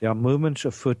 There are movements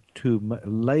afoot to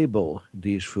label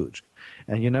these foods.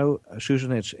 And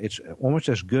Susan, it's almost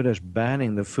as good as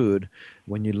banning the food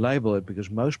when you label it, because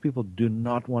most people do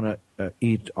not want to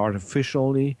eat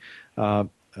artificially,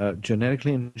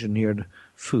 genetically engineered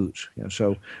foods.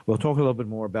 So we'll talk a little bit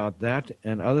more about that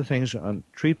and other things on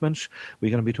treatments. We're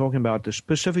going to be talking about the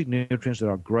specific nutrients that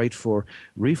are great for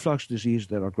reflux disease,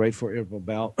 that are great for irritable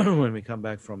bowel when we come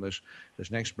back from this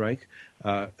next break.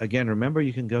 Again, remember,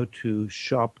 you can go to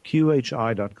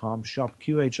shopqhi.com,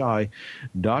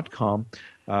 shopqhi.com.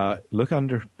 Look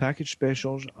under package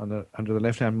specials under the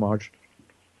left-hand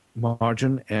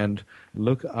margin and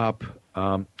look up,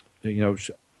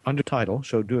 under title,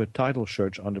 so do a title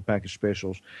search under package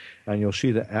specials, and you'll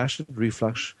see the acid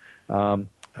reflux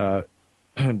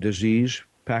disease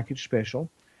package special,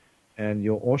 and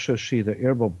you'll also see the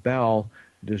irritable bowel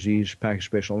disease package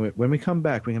special. When we come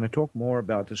back, we're going to talk more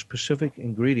about the specific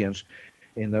ingredients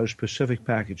in those specific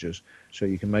packages, so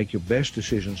you can make your best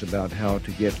decisions about how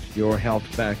to get your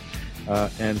health back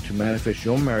and to manifest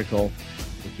your miracle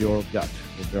with your gut.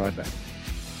 We'll be right back.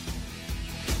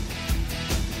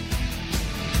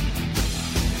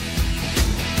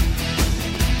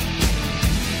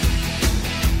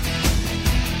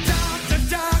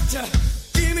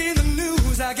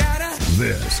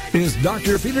 This is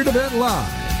Dr. Peter DeVette Live.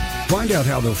 Find out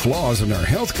how the flaws in our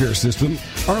healthcare system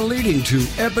are leading to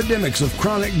epidemics of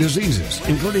chronic diseases,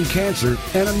 including cancer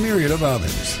and a myriad of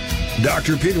others.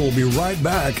 Dr. Peter will be right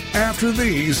back after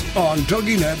these on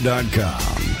TogiNet.com.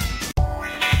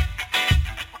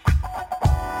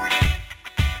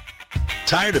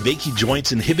 Tired of achy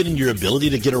joints inhibiting your ability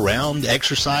to get around,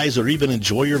 exercise, or even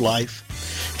enjoy your life?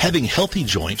 Having healthy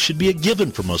joints should be a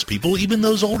given for most people, even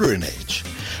those older in age.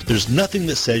 There's nothing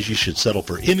that says you should settle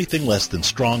for anything less than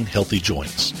strong, healthy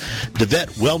joints.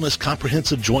 DeVette Wellness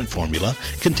Comprehensive Joint Formula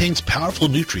contains powerful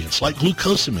nutrients like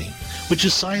glucosamine, which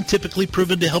is scientifically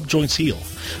proven to help joints heal.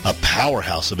 A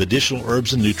powerhouse of additional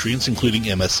herbs and nutrients, including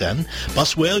MSM,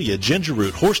 boswellia, ginger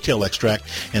root, horsetail extract,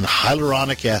 and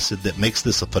hyaluronic acid that makes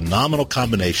this a phenomenal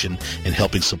combination in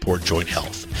helping support joint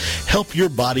health. Help your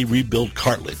body rebuild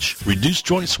cartilage, reduce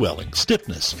joint swelling,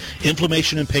 stiffness,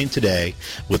 inflammation, and pain today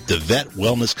with DeVette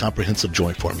Wellness Comprehensive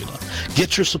Joint Formula.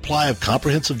 Get your supply of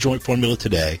Comprehensive Joint Formula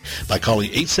today by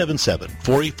calling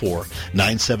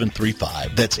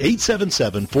 877-484-9735. That's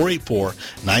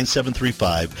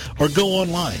 877-484-9735, or go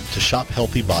online to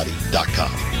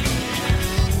shophealthybody.com.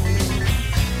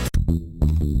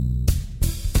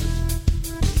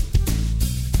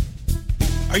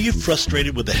 Are you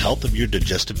frustrated with the health of your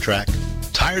digestive tract?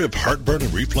 Tired of heartburn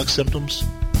and reflux symptoms?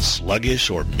 Sluggish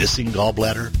or missing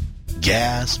gallbladder?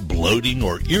 Gas, bloating,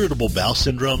 or irritable bowel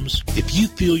syndromes? If you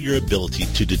feel your ability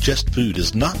to digest food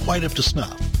is not quite up to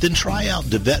snuff, then try out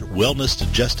DeVette Wellness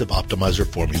Digestive Optimizer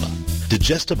Formula.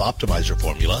 Digestive Optimizer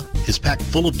Formula is packed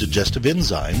full of digestive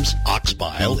enzymes, ox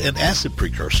bile, and acid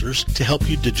precursors to help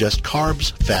you digest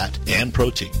carbs, fat, and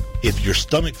protein. If your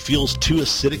stomach feels too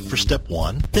acidic for step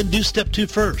 1, then do step 2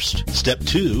 first. Step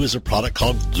 2 is a product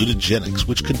called Glutagenics,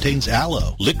 which contains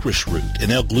aloe, licorice root,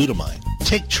 and L-glutamine.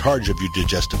 Take charge of your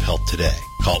digestive health today.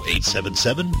 Call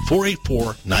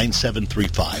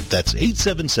 877-484-9735. That's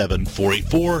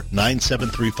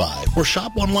 877-484-9735. Or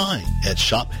shop online at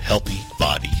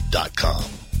shophealthybody.com.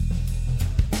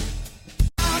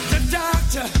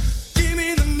 Doctor, give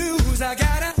me the news.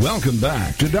 Welcome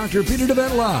back to Dr. Peter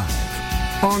DeVette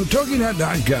Live on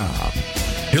TogiNet.com.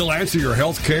 He'll answer your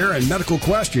health care and medical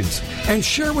questions and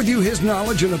share with you his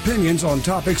knowledge and opinions on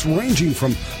topics ranging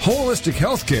from holistic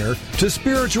health care to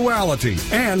spirituality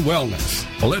and wellness.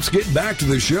 Well, let's get back to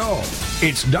the show.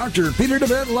 It's Dr. Peter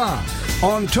DeVette Live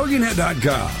on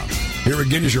TogiNet.com. Here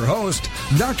again is your host,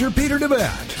 Dr. Peter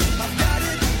DeVette.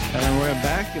 And we're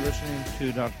back. You're listening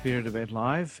to Dr. Peter DeVette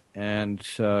Live, and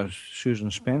Susan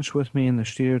Spence with me in the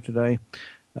studio today.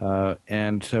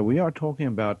 And we are talking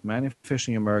about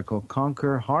manifesting a miracle,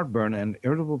 conquer heartburn and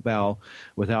irritable bowel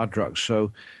without drugs.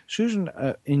 So, Susan,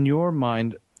 in your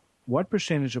mind, what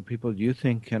percentage of people do you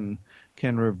think can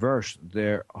reverse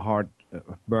their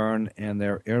heartburn and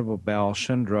their irritable bowel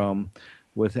syndrome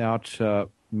without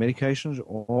medications,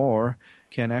 or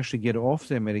can actually get off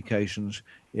their medications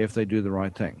if they do the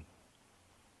right thing?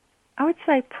 I would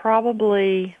say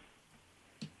probably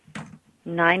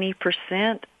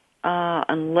 90%.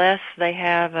 Unless they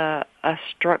have a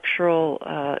structural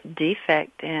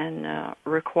defect and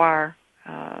require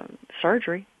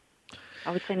surgery.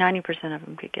 I would say 90% of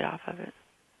them could get off of it.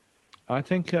 I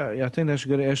think that's a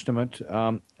good estimate.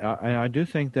 I do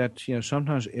think that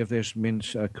sometimes if there's been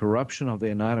corruption of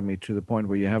the anatomy to the point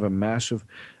where you have a massive,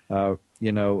 hiatal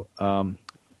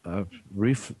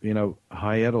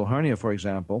hernia, for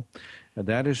example,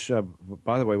 that is,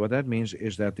 by the way, what that means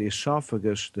is that the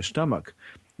esophagus, the stomach,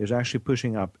 is actually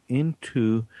pushing up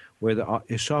into where the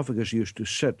esophagus used to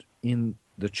sit in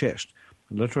the chest.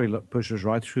 It literally pushes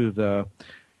right through the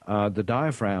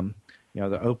diaphragm,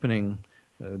 the opening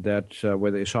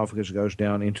where the esophagus goes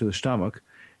down into the stomach,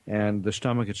 and the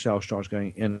stomach itself starts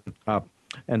going in up,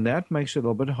 and that makes it a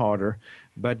little bit harder.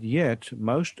 But yet,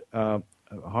 most hiatal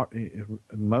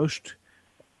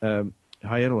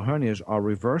hernias are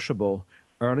reversible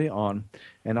early on,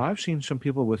 and I've seen some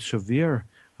people with severe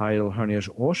hiatal hernias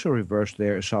also reverse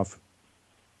their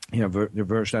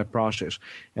reverse that process.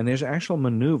 And there's an actual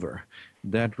maneuver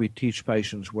that we teach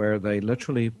patients where they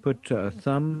literally put a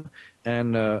thumb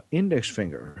and index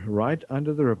finger right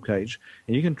under the rib cage,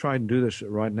 and you can try and do this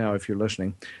right now if you're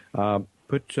listening.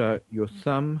 Put your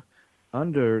thumb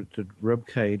under the rib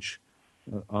cage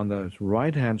on the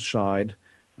right-hand side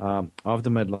of the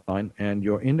midline, and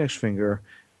your index finger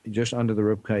just under the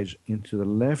rib cage into the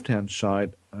left-hand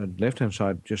side,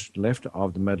 just left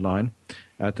of the midline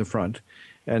at the front,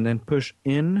 and then push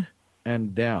in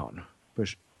and down.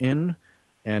 Push in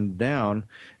and down.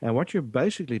 And what you're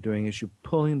basically doing is you're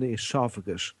pulling the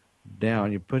esophagus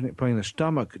down. You're pulling the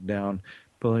stomach down,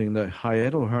 pulling the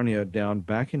hiatal hernia down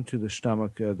back into the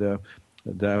stomach, the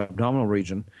abdominal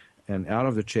region, and out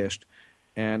of the chest.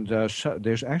 And so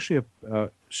there's actually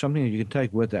something that you can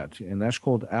take with that, and that's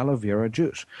called aloe vera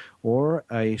juice, or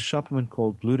a supplement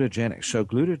called glutagenics. So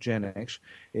glutagenics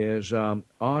is on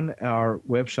our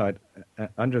website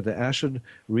under the acid,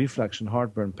 reflux, and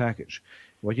heartburn package.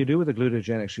 What you do with the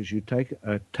glutagenics is you take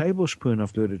a tablespoon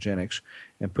of glutagenics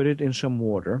and put it in some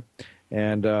water,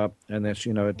 and that's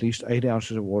at least 8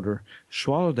 ounces of water.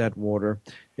 Swallow that water.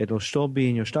 It'll still be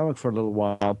in your stomach for a little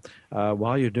while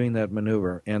you're doing that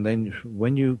maneuver. And then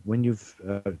when you've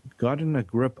gotten a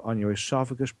grip on your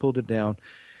esophagus, pulled it down,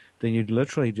 then you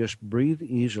literally just breathe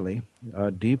easily,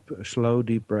 slow,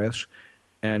 deep breaths,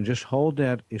 and just hold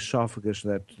that esophagus,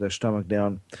 the stomach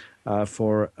down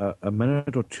for a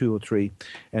minute or two or three.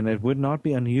 And it would not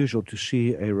be unusual to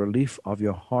see a relief of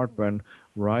your heartburn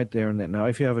right there and then. Now,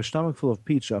 if you have a stomach full of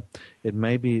pizza, it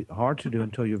may be hard to do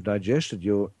until you've digested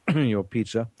your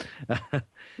pizza.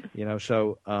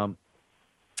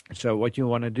 So what you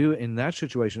want to do in that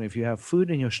situation, if you have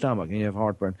food in your stomach and you have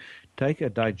heartburn, take a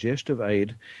digestive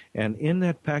aid, and in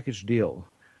that package deal,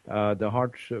 the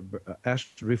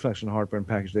acid reflux and heartburn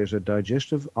package, there's a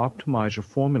digestive optimizer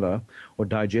formula or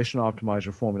digestion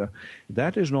optimizer formula.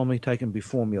 That is normally taken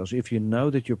before meals if you know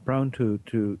that you're prone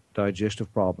to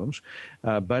digestive problems.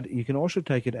 But you can also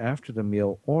take it after the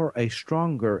meal, or a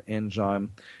stronger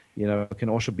enzyme, can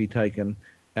also be taken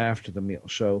after the meal.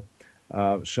 So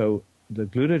the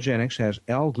glutagenics has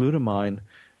L-glutamine,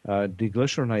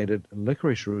 deglycerinated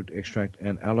licorice root extract,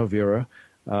 and aloe vera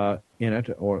in it,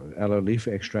 or aloe leaf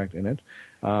extract in it.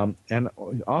 And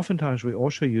oftentimes we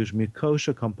also use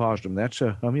mucosa compositum. That's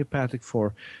a homeopathic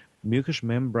for mucous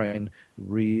membrane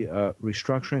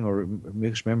restructuring or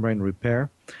mucous membrane repair.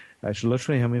 It's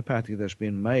literally homeopathic that's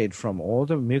been made from all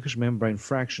the mucous membrane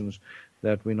fractions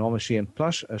that we normally see, and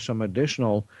plus some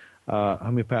additional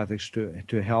homeopathics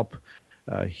to help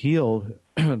heal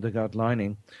the gut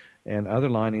lining and other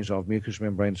linings of mucous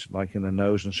membranes, like in the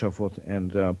nose and so forth.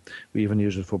 And we even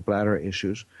use it for bladder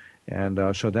issues. And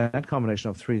so that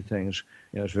combination of three things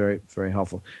is very, very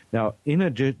helpful. Now, in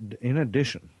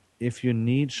addition, if you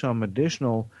need some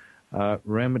additional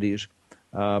remedies,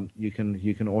 you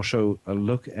can also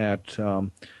look at, so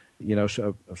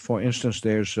for instance,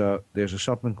 there's a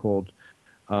supplement called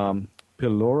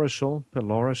Pylorosol,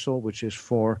 which is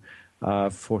for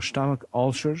stomach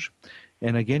ulcers.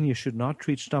 And again, you should not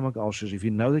treat stomach ulcers if you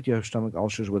know that you have stomach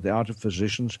ulcers without a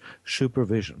physician's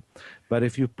supervision. But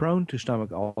if you're prone to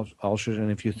stomach ulcers, and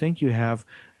if you think you have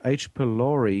H.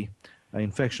 pylori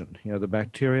infection, the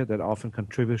bacteria that often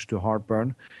contributes to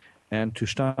heartburn and to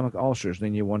stomach ulcers,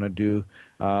 then you want to do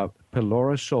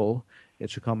Pylorosol.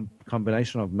 It's a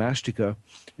combination of mastica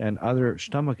and other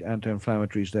stomach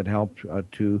anti-inflammatories that help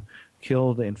to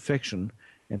kill the infection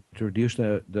and to reduce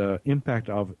the impact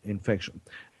of infection.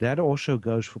 That also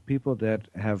goes for people that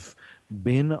have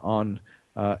been on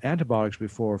antibiotics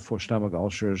before for stomach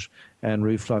ulcers and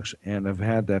reflux and have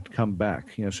had that come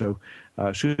back. So,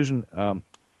 Susan,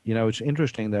 it's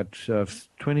interesting that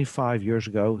 25 years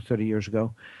ago, 30 years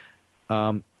ago,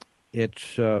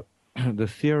 the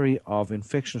theory of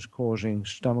infections causing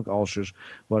stomach ulcers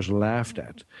was laughed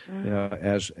at,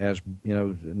 as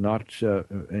not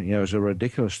as a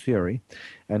ridiculous theory,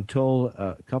 until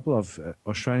a couple of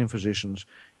Australian physicians,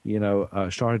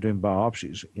 started doing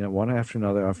biopsies, one after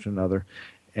another,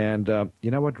 and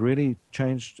what really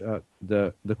changed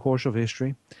the course of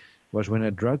history was when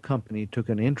a drug company took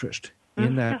an interest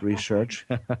in that research.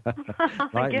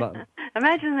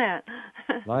 Imagine that.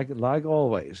 like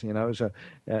always, and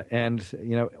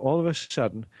all of a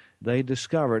sudden they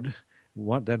discovered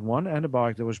that one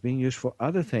antibiotic that was being used for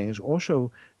other things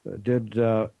also did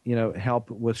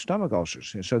help with stomach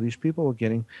ulcers. And so these people were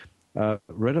getting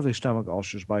rid of their stomach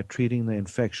ulcers by treating the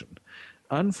infection.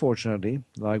 Unfortunately,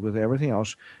 like with everything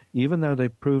else, even though they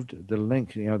proved the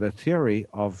link, the theory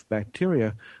of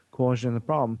bacteria causing the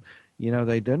problem,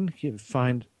 they didn't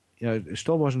find, it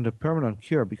still wasn't a permanent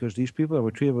cure, because these people that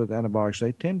were treated with antibiotics,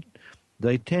 they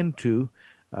tend to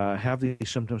have these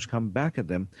symptoms come back at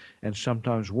them, and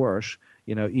sometimes worse,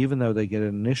 even though they get an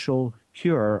initial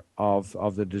cure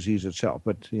of the disease itself.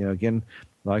 But, again,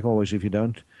 like always, if you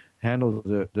don't handle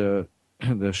the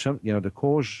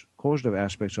causative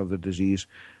aspects of the disease,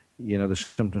 the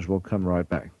symptoms will come right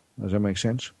back. Does that make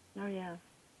sense? Oh, yeah.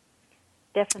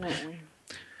 Definitely.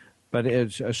 But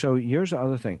so here's the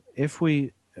other thing. If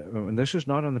we, and this is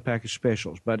not on the package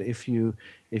specials, but if you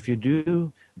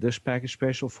do this package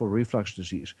special for reflux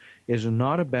disease, it's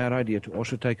not a bad idea to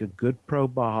also take a good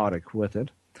probiotic with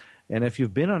it. And if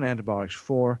you've been on antibiotics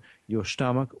for your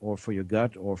stomach or for your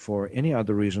gut or for any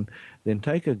other reason, then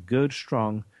take a good,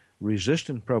 strong,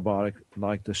 resistant probiotic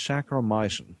like the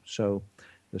Saccharomycin. So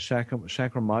the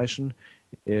Saccharomycin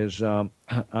is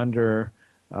under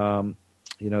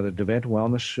the DeVet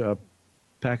Wellness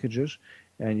packages,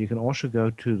 and you can also go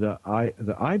to the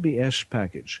IBS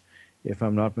package, if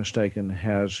I'm not mistaken,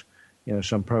 has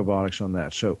some probiotics on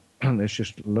that. So let's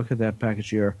just look at that package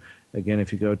here. Again,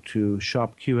 if you go to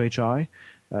Shop QHI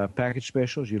package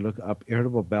specials, you look up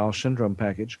Irritable Bowel Syndrome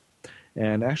package.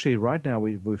 And actually, right now,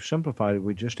 we've simplified it.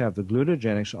 We just have the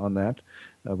glutagenics on that,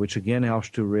 which again helps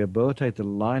to rehabilitate the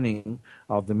lining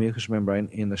of the mucous membrane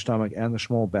in the stomach and the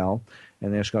small bowel.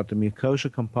 And then it's got the mucosa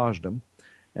compositum.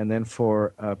 And then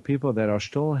for people that are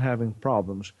still having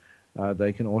problems,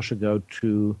 they can also go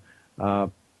to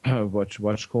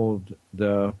what's called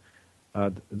they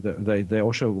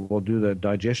also will do the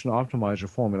digestion optimizer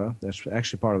formula. That's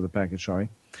actually part of the package, sorry.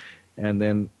 And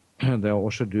then they'll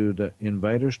also do the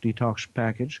Invaders Detox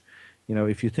package.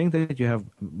 If you think that you have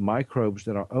microbes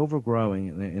that are overgrowing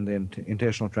in the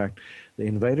intestinal tract, the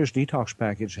Invaders Detox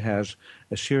package has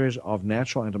a series of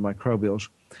natural antimicrobials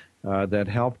that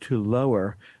help to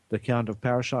lower the count of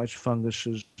parasites,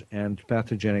 funguses, and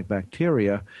pathogenic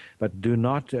bacteria, but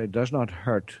does not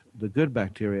hurt the good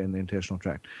bacteria in the intestinal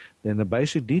tract. Then the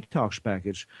basic detox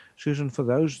package, Susan, for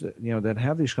those that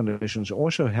have these conditions,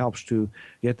 also helps to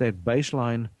get that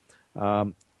baseline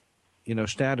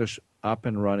status up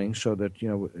and running, so that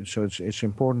so it's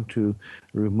important to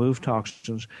remove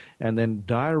toxins. And then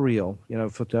diarrheal,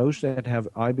 for those that have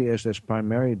IBS, that's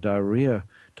primary diarrhea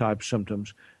type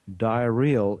symptoms,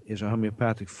 diarrheal is a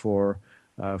homeopathic for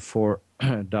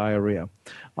diarrhea.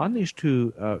 On these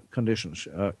two conditions,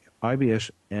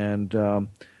 IBS and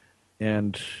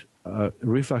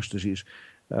reflux disease,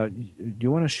 do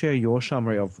you want to share your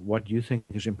summary of what you think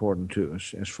is important too,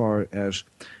 as far as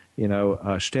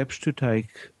steps to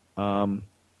take,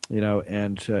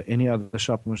 and any other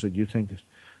supplements that you think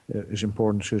is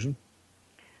important, Susan?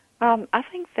 I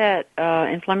think that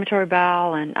inflammatory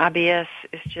bowel and IBS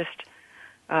is just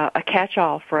a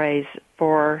catch-all phrase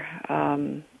for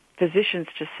physicians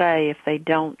to say if they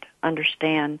don't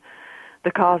understand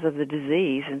the cause of the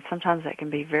disease, and sometimes that can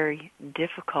be very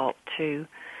difficult to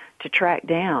track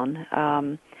down.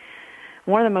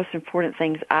 One of the most important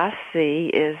things I see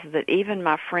is that even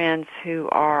my friends who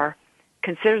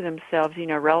consider themselves,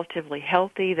 relatively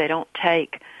healthy, they don't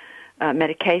take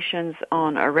medications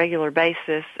on a regular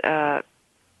basis. A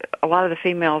lot of the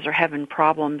females are having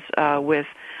problems with,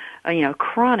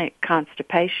 chronic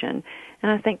constipation,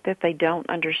 and I think that they don't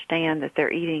understand that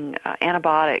they're eating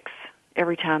antibiotics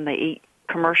every time they eat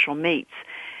commercial meats,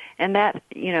 and that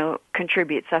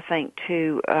contributes, I think,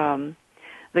 to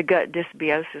the gut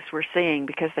dysbiosis we're seeing,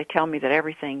 because they tell me that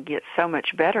everything gets so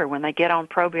much better when they get on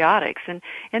probiotics,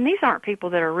 and these aren't people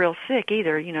that are real sick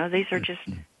either. These are just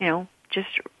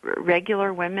just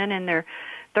regular women in their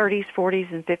 30s,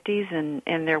 40s, and 50s,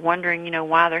 and they're wondering,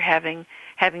 why they're having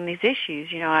these issues.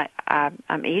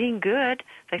 I'm eating good,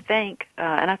 they think,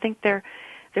 and I think they're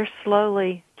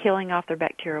slowly killing off their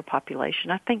bacterial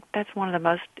population. I think that's one of the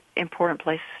most important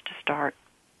places to start.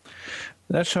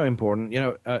 That's so important,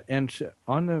 and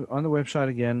on the website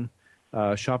again,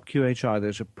 Shop QHI,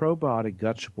 there's a probiotic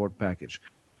gut support package.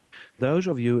 Those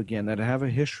of you, again, that have a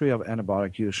history of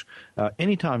antibiotic use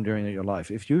anytime during your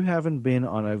life, if you haven't been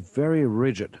on a very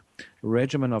rigid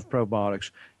regimen of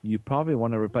probiotics, you probably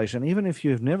want to replace. And even if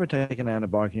you've never taken an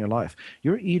antibiotic in your life,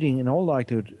 you're eating, in all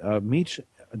likelihood, meats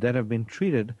that have been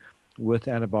treated with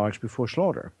antibiotics before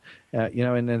slaughter.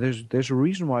 And there's a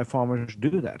reason why farmers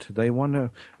do that. They want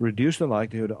to reduce the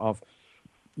likelihood of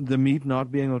the meat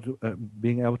not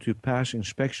being able to pass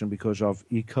inspection because of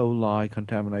E. coli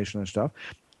contamination and stuff.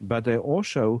 But they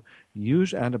also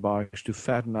use antibiotics to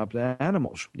fatten up the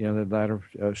animals, the latter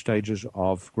stages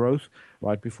of growth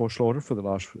right before slaughter for the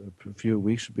last few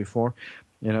weeks before.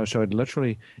 So it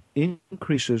literally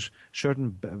increases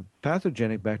certain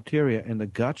pathogenic bacteria in the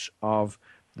guts of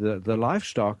the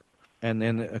livestock, and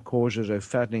then it causes a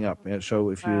fattening up. So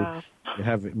if you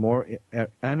have more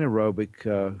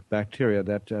anaerobic bacteria,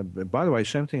 that, by the way,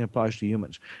 same thing applies to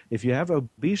humans. If you have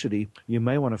obesity, you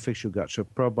may want to fix your gut. So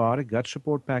probiotic gut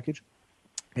support package.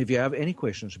 If you have any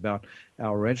questions about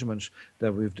our regimens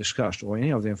that we've discussed or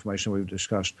any of the information we've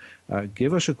discussed,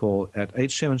 give us a call at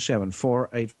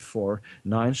 877-484-9735,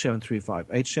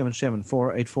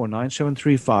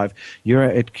 877-484-9735. You're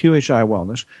at QHI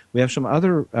Wellness. We have some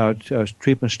other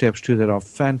treatment steps, too, that are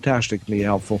fantastically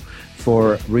helpful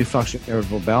for reflux and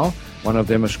irritable bowel. One of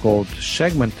them is called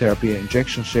segment therapy,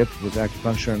 injection set with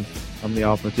acupuncture and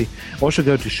homeopathy. Also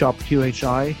go to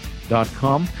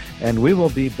shopqhi.com, and we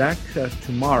will be back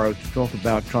tomorrow to talk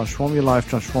about Transform Your Life,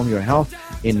 Transform Your Health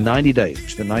in 90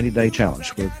 days, the 90-day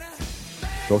challenge. We'll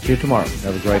talk to you tomorrow.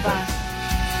 Have a great day.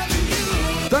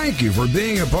 Thank you for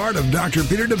being a part of Dr.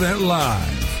 Peter DeVette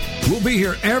Live. We'll be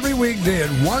here every weekday at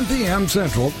 1 p.m.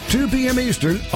 Central, 2 p.m. Eastern